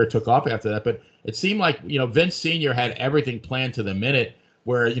 Jimmy's career took off after that, but it seemed like Vince Senior had everything planned to the minute,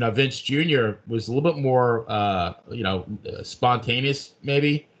 where Vince Jr. was a little bit more spontaneous.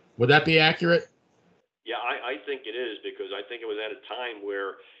 Maybe would that be accurate? Yeah, I think it is, because I think it was at a time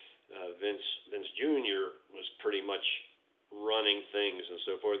where Vince Jr. was pretty much running things and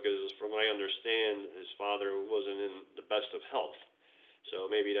so forth. Because from what I understand, his father wasn't in the best of health, so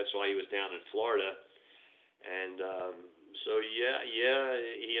maybe that's why he was down in Florida. And so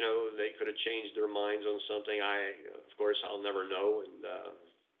they could have changed their minds on something. Of course, I'll never know, and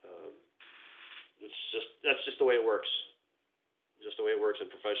that's just the way it works. Just the way it works in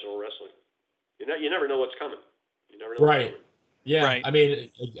professional wrestling. You never know what's coming. You never know what's coming. Yeah. Right. I mean,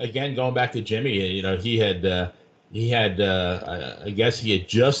 again, going back to Jimmy, he had I guess he had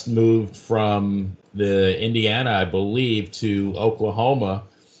just moved from the Indiana, I believe, to Oklahoma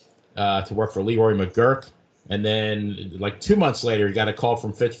to work for Leroy McGurk. And then like 2 months later, he got a call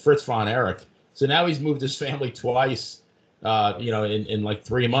from Fritz von Erich. So now he's moved his family twice, in like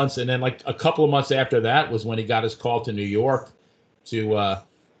 3 months. And then like a couple of months after that was when he got his call to New York to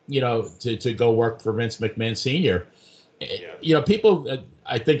go work for Vince McMahon Sr. Yeah. People,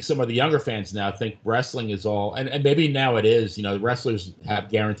 I think some of the younger fans now think wrestling is all, and maybe now it is, wrestlers have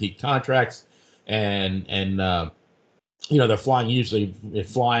guaranteed contracts and they're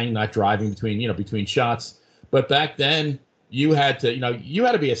flying, not driving between shots. But back then you had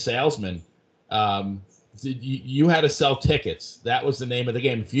to be a salesman. You had to sell tickets. That was the name of the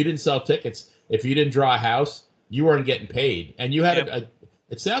game. If you didn't sell tickets, if you didn't draw a house, you weren't getting paid. And you had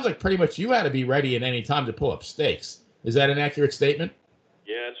it sounds like pretty much you had to be ready at any time to pull up stakes. Is that an accurate statement?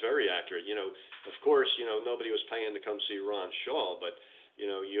 Yeah, it's very accurate. Of course, nobody was paying to come see Ron Shaw, but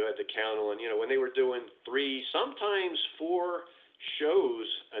you had to count on, when they were doing 3, sometimes 4 shows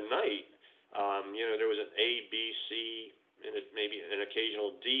a night. There was an A, B, C, and maybe an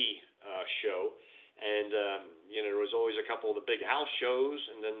occasional D show, and there was always a couple of the big house shows,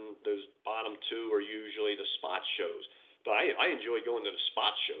 and then those bottom 2 are usually the spot shows. But I enjoyed going to the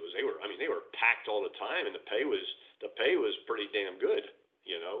spot shows. They were packed all the time, and the pay was pretty damn good,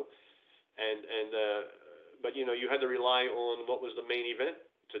 but you had to rely on what was the main event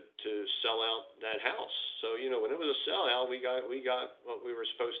to sell out that house. So when it was a sellout, we got what we were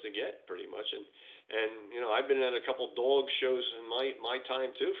supposed to get pretty much. And I've been at a couple dog shows in my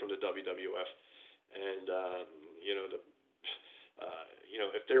time too from the WWF, and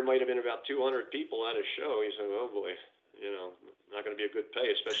if there might have been about 200 people at a show, you say, oh boy. Not going to be a good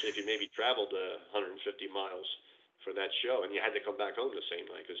pay, especially if you maybe traveled 150 miles for that show, and you had to come back home the same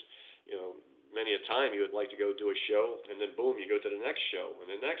night, because, many a time you would like to go do a show, and then boom, you go to the next show,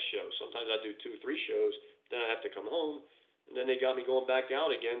 and the next show. Sometimes I'd do 2, 3 shows, then I have to come home, and then they got me going back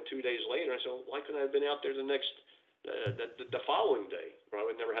out again 2 days later. I said, well, why couldn't I have been out there the following day, where I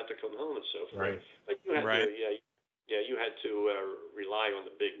would never have to come home and so forth. Right. But you had Right. you had to rely on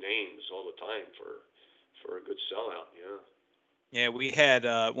the big names all the time for a good sellout. Yeah, we had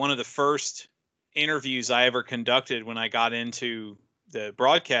one of the first interviews I ever conducted when I got into the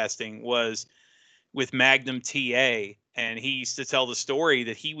broadcasting was with Magnum TA, And he used to tell the story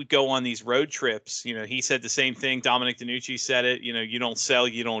that he would go on these road trips. You know, he said the same thing. Dominic DeNucci said it, you know, you don't sell,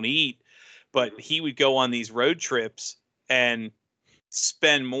 you don't eat. But he would go on these road trips and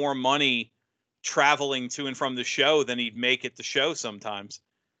spend more money traveling to and from the show than he'd make at the show sometimes.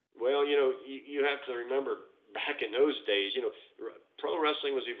 Well, you have to remember back in those days, pro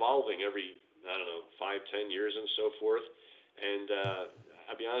wrestling was evolving every, I don't know, 5-10 years and so forth. And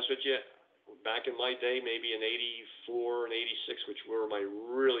I'll be honest with you, back in my day, maybe in 84 and 86, which were my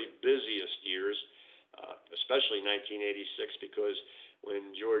really busiest years, especially 1986, because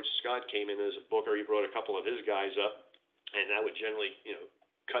when George Scott came in as a booker, he brought a couple of his guys up, and that would generally,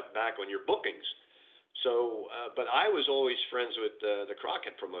 cut back on your bookings. So, but I was always friends with the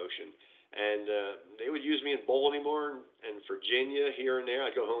Crockett promotion, and they would use me in Baltimore and Virginia here and there.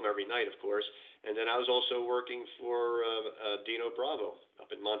 I'd go home every night, of course, and then I was also working for Dino Bravo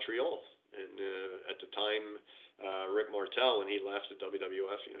up in Montreal. And at the time, Rick Martel, when he left the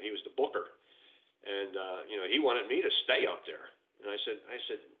WWF, he was the booker, and he wanted me to stay up there. And I said,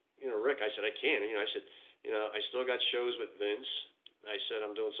 Rick, I said I can't. I said, I still got shows with Vince. I said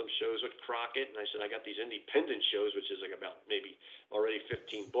I'm doing some shows with Crockett, and I said I got these independent shows, which is like about maybe already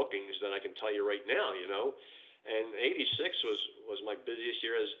 15 bookings that I can tell you right now. And 86 was my busiest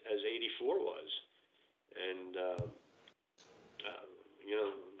year as 84 was, and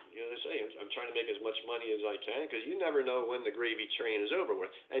they say I'm trying to make as much money as I can, because you never know when the gravy train is over with.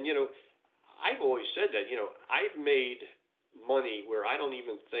 And I've always said that I've made money where I don't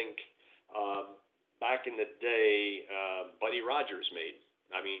even think back in the day Buddy Rogers made.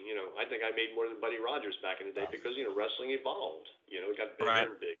 I mean, I think I made more than Buddy Rogers back in the day, because wrestling evolved. It got bigger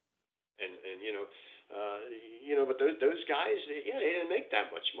and big, and but those guys, they didn't make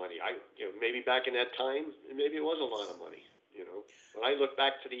that much money. Maybe back in that time, maybe it was a lot of money. When I look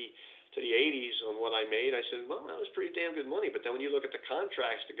back to the 80s on what I made, I said, well, that was pretty damn good money. But then when you look at the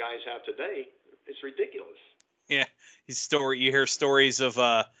contracts the guys have today, it's ridiculous. Yeah, you hear stories of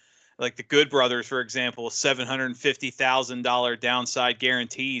like the Good Brothers, for example, $750,000 downside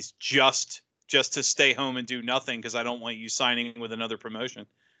guarantees just to stay home and do nothing, because I don't want you signing with another promotion.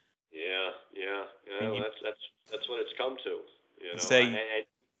 Yeah. Well, that's what it's come to. And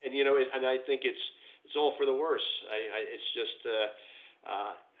I think it's all for the worse. It's just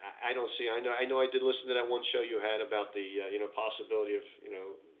I don't see. I know. I did listen to that one show you had about the possibility of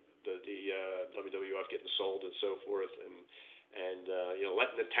the WWF getting sold and so forth, and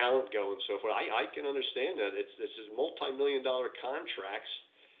letting the talent go and so forth. I can understand that. This is multi-million-dollar contracts,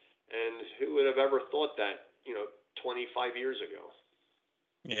 and who would have ever thought that 25 years ago?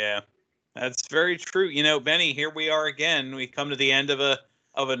 Yeah, that's very true. Benny, here we are again. We come to the end of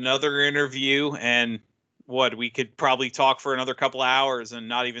another interview, and we could probably talk for another couple of hours and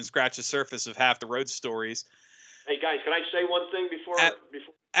not even scratch the surface of half the road stories. Hey guys, can I say one thing before?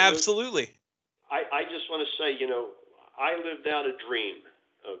 Absolutely. I just want to say, I lived out a dream,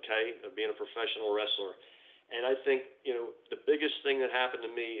 okay, of being a professional wrestler. And I think, the biggest thing that happened to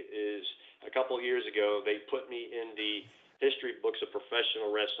me is a couple of years ago, they put me in the history books of professional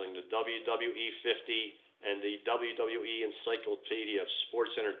wrestling, the WWE 50 and the WWE Encyclopedia of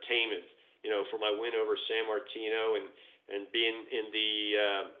Sports Entertainment, for my win over San Martino and being in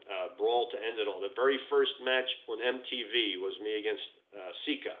the brawl to end it all. The very first match on MTV was me against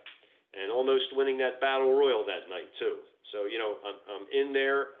Sika, and almost winning that battle royal that night too. So I'm in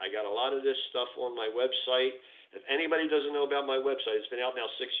there. I got a lot of this stuff on my website. If anybody doesn't know about my website, it's been out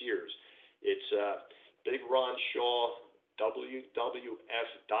now 6 years. It's Big Ron Shaw, WWF.com,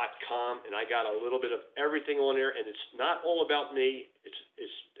 and I got a little bit of everything on there. And it's not all about me.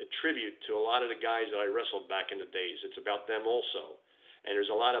 It's a tribute to a lot of the guys that I wrestled back in the days. It's about them also. And there's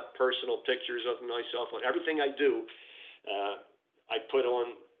a lot of personal pictures of myself on everything I do. I put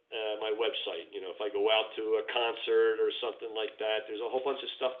on my website. If I go out to a concert or something like that, there's a whole bunch of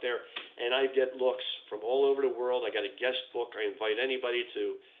stuff there, and I get looks from all over the world. I got a guest book. I invite anybody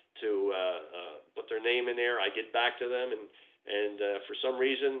to put their name in there. I get back to them, and for some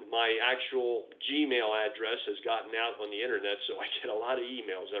reason, my actual Gmail address has gotten out on the internet, so I get a lot of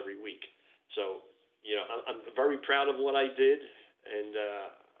emails every week. So, I'm very proud of what I did, and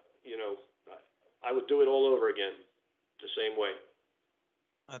I would do it all over again, the same way.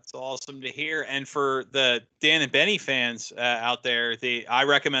 That's awesome to hear. And for the Dan and Benny fans out there, I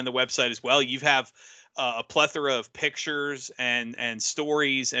recommend the website as well. You have a plethora of pictures and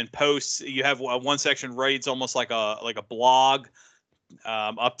stories and posts. You have one section reads almost like a blog,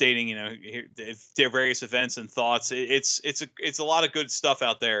 updating their various events and thoughts. It's a lot of good stuff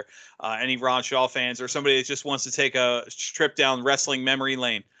out there. Any Ron Shaw fans or somebody that just wants to take a trip down wrestling memory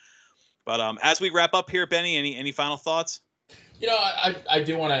lane. But as we wrap up here, Benny, any final thoughts? I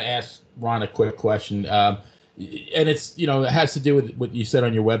do want to ask Ron a quick question. And it's, it has to do with what you said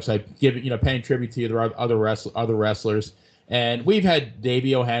on your website, paying tribute to your other wrestlers. And we've had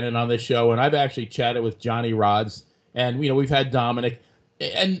Davey O'Hannon on this show, and I've actually chatted with Johnny Rods, and we've had Dominic.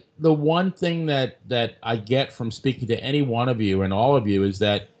 And the one thing that I get from speaking to any one of you and all of you is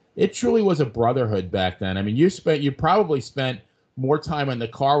that it truly was a brotherhood back then. I mean, you probably spent more time in the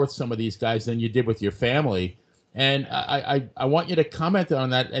car with some of these guys than you did with your family. And I want you to comment on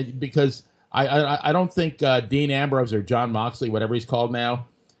that, because I don't think Dean Ambrose or John Moxley, whatever he's called now,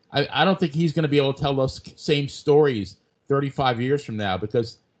 I don't think he's going to be able to tell those same stories 35 years from now,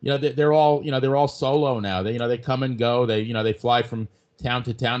 because they're all solo now. They come and go. They fly from town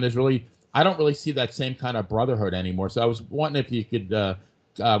to town. I don't really see that same kind of brotherhood anymore. So I was wondering if you could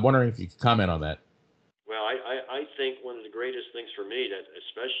comment on that. Well, I think one of the greatest things for me, that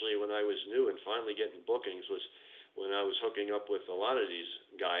especially when I was new and finally getting bookings, was when I was hooking up with a lot of these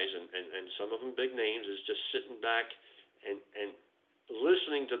guys, and some of them big names, is just sitting back and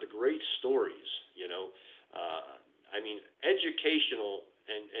listening to the great stories, educational,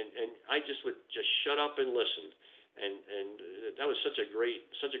 and I just would just shut up and listen. And that was such a great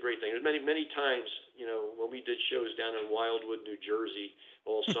thing. There's many times, when we did shows down in Wildwood, New Jersey,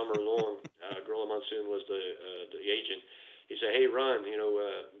 all summer long. Gorilla Monsoon was the agent. He said, "Hey, Ron,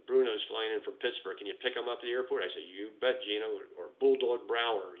 Bruno's flying in from Pittsburgh. Can you pick him up at the airport?" I said, "You bet, Gino," or Bulldog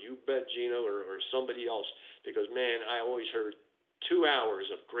Brower, "You bet, Gino," or somebody else, because man, I always heard 2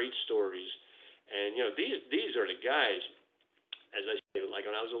 hours of great stories. And these are the guys. As I say, like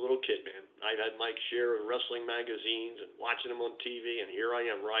when I was a little kid, man, I've had my share of wrestling magazines and watching them on TV, and here I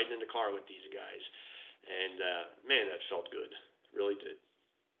am riding in the car with these guys. And, man, that felt good. Really did.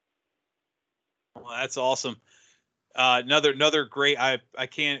 Well, that's awesome. Another great, I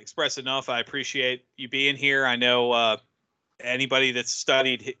can't express enough. I appreciate you being here. I know anybody that's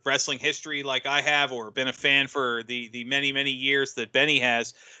studied wrestling history like I have, or been a fan for the many, many years that Benny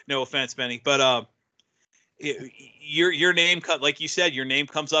has, no offense, Benny, but your name, like you said, your name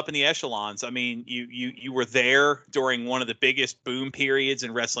comes up in the echelons. I mean, you were there during one of the biggest boom periods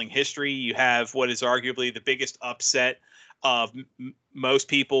in wrestling history. You have what is arguably the biggest upset of most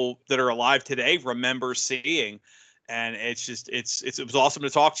people that are alive today remember seeing. And it was awesome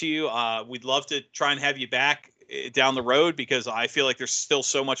to talk to you. We'd love to try and have you back down the road, because I feel like there's still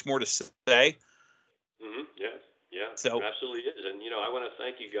so much more to say. Mm-hmm. Yeah, so it absolutely is. And I want to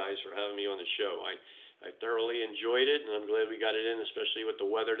thank you guys for having me on the show. I thoroughly enjoyed it, and I'm glad we got it in, especially with the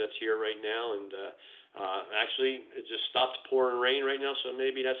weather that's here right now. And actually, it just stopped pouring rain right now, so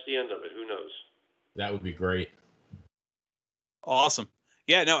maybe that's the end of it. Who knows? That would be great. Awesome.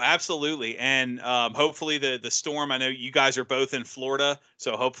 Yeah, no, absolutely. And hopefully the storm, I know you guys are both in Florida,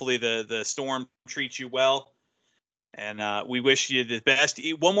 so hopefully the storm treats you well. And we wish you the best.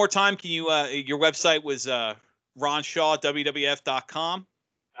 One more time, can you, your website was Ron Shaw, WWF.com?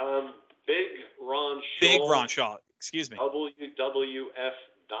 Big Ron Shaw. Big Ron Shaw, excuse me. WWF.com.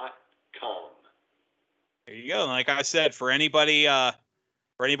 There you go. And like I said, for anybody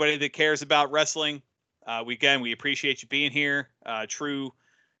that cares about wrestling, we appreciate you being here. True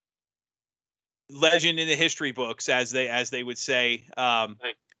legend in the history books, as they would say.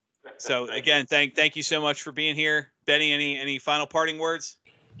 So again, thank you so much for being here, Benny. Any final parting words?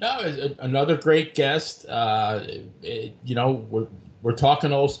 No, another great guest. We're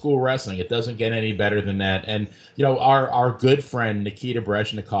talking old school wrestling. It doesn't get any better than that. And our good friend Nikita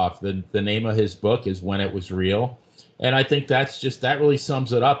Brezhnikov, the name of his book is When It Was Real, and I think that really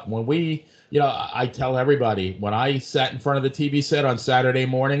sums it up. When I tell everybody, when I sat in front of the TV set on Saturday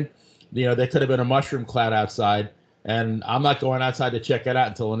morning, there could have been a mushroom cloud outside, and I'm not going outside to check it out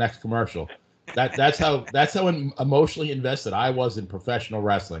until the next commercial. That's how emotionally invested I was in professional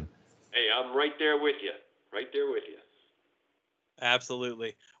wrestling. Hey, I'm right there with you.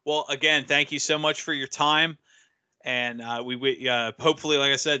 Absolutely. Well, again, thank you so much for your time, and we hopefully,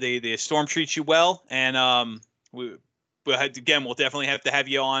 like I said, the storm treats you well, and we'll definitely have to have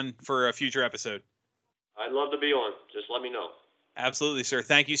you on for a future episode. I'd love to be on. Just let me know. Absolutely, sir.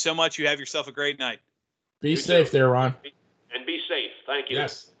 Thank you so much. You have yourself a great night. Be safe there, Ron. And be safe. Thank you.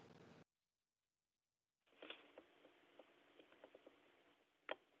 Yes.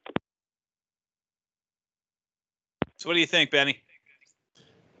 So what do you think, Benny?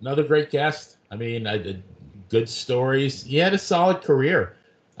 Another great guest. I mean, good stories. He had a solid career.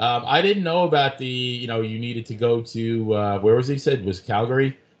 I didn't know about you needed to go to, where was he said? Was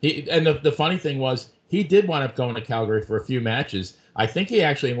Calgary? And the funny thing was, he did wind up going to Calgary for a few matches. I think he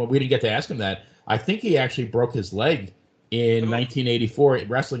actually, and we didn't get to ask him that, I think he actually broke his leg in 1984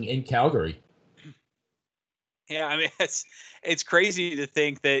 wrestling in Calgary. Yeah, I mean it's crazy to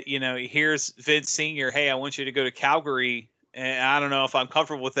think that, here's Vince Sr., hey, I want you to go to Calgary, and I don't know if I'm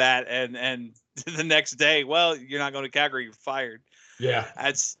comfortable with that, and the next day, well, you're not going to Calgary, you're fired. Yeah.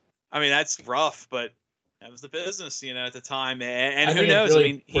 That's rough, but that was the business, at the time. And I who think knows? it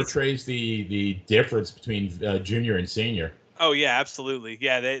really portrays the difference between junior and senior. Oh yeah, absolutely.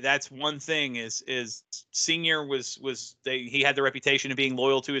 Yeah, that's one thing is Senior he had the reputation of being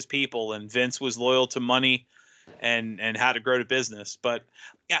loyal to his people, and Vince was loyal to money and how to grow the business. But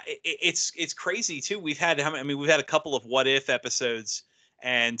yeah, it's crazy too. We've had a couple of what if episodes,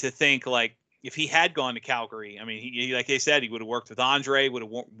 and to think, like, if he had gone to Calgary, I mean, he like they said, he would have worked with Andre, would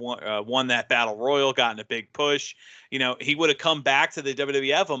have won that battle royal, gotten a big push. He would have come back to the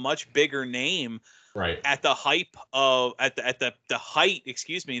WWF a much bigger name, right, at the hype of the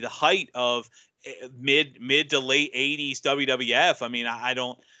height of mid to late 80s WWF. I mean, I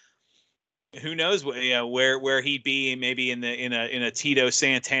don't. Who knows where he'd be, maybe in a Tito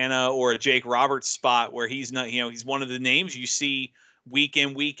Santana or a Jake Roberts spot, where he's not, he's one of the names you see week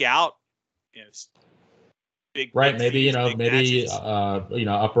in, week out. Big, right. big maybe feuds, maybe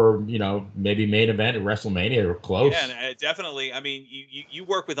upper, maybe main event at WrestleMania or close. Yeah, and definitely. I mean, you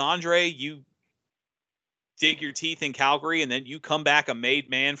work with Andre, you dig your teeth in Calgary, and then you come back a made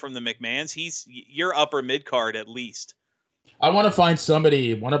man from the McMahons. You're upper mid card at least. I want to find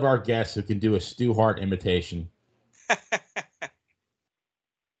somebody, one of our guests, who can do a Stu Hart imitation.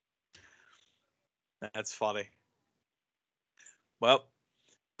 That's funny. Well,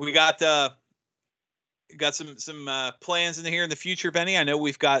 we got some plans in here in the future, Benny. I know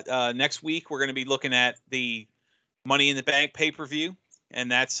we've got next week we're going to be looking at the Money in the Bank pay-per-view,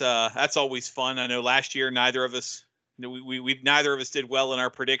 and that's always fun. I know last year neither of us did well in our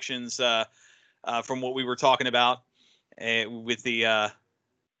predictions from what we were talking about with the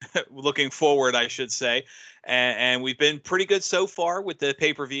looking forward, I should say. And we've been pretty good so far with the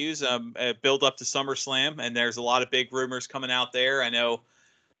pay-per-views, build up to SummerSlam, and there's a lot of big rumors coming out there. I know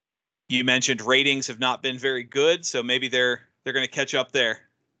you mentioned ratings have not been very good, so maybe they're going to catch up there.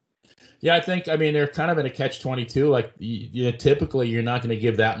 Yeah, I think, they're kind of in a catch-22. Like, typically you're not going to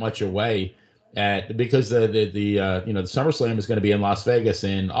give that much away because the SummerSlam is going to be in Las Vegas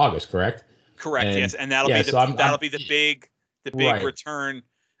in August, correct? Correct. And, yes, and that'll be the big right. return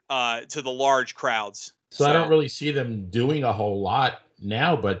to the large crowds. So I don't really see them doing a whole lot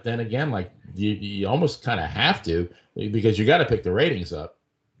now, but then again, like, you almost kind of have to, because you got to pick the ratings up.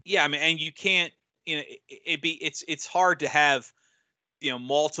 Yeah, I mean, and you can't, it's hard to have,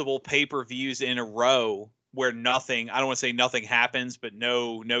 multiple pay-per-views in a row where nothing, I don't want to say nothing happens, but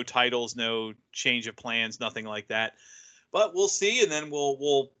no titles, no change of plans, nothing like that. But we'll see, and then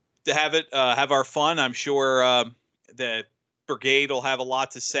we'll have our fun. I'm sure the Brigade will have a lot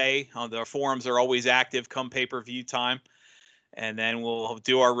to say. Their forums are always active come pay-per-view time. And then we'll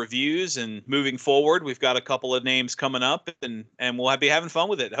do our reviews, and moving forward, we've got a couple of names coming up, and we'll be having fun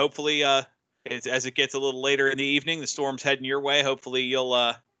with it. Hopefully, as it gets a little later in the evening, the storm's heading your way. Hopefully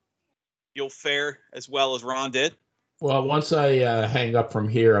you'll fare as well as Ron did. Well, once I hang up from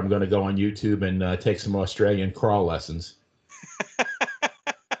here, I'm going to go on YouTube and take some Australian crawl lessons.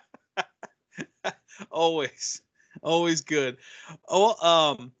 Always good.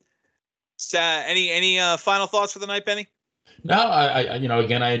 Oh, any final thoughts for the night, Benny? No, I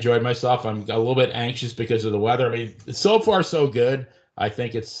again, I enjoyed myself. I'm a little bit anxious because of the weather. I mean, so far so good. I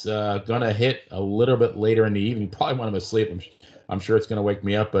think it's going to hit a little bit later in the evening, probably when I'm asleep. I'm sure it's going to wake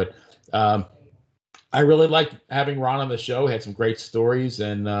me up, but I really liked having Ron on the show. He had some great stories,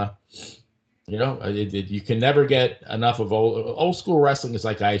 and you can never get enough of old school wrestling. Is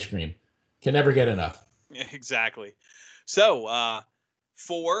like ice cream, can never get enough. Exactly. So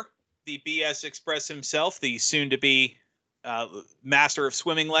for the BS Express himself, the soon-to-be master of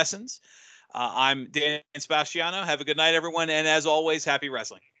swimming lessons, I'm Dan Sebastiano. Have a good night, everyone, and as always, happy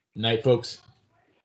wrestling. Night, folks.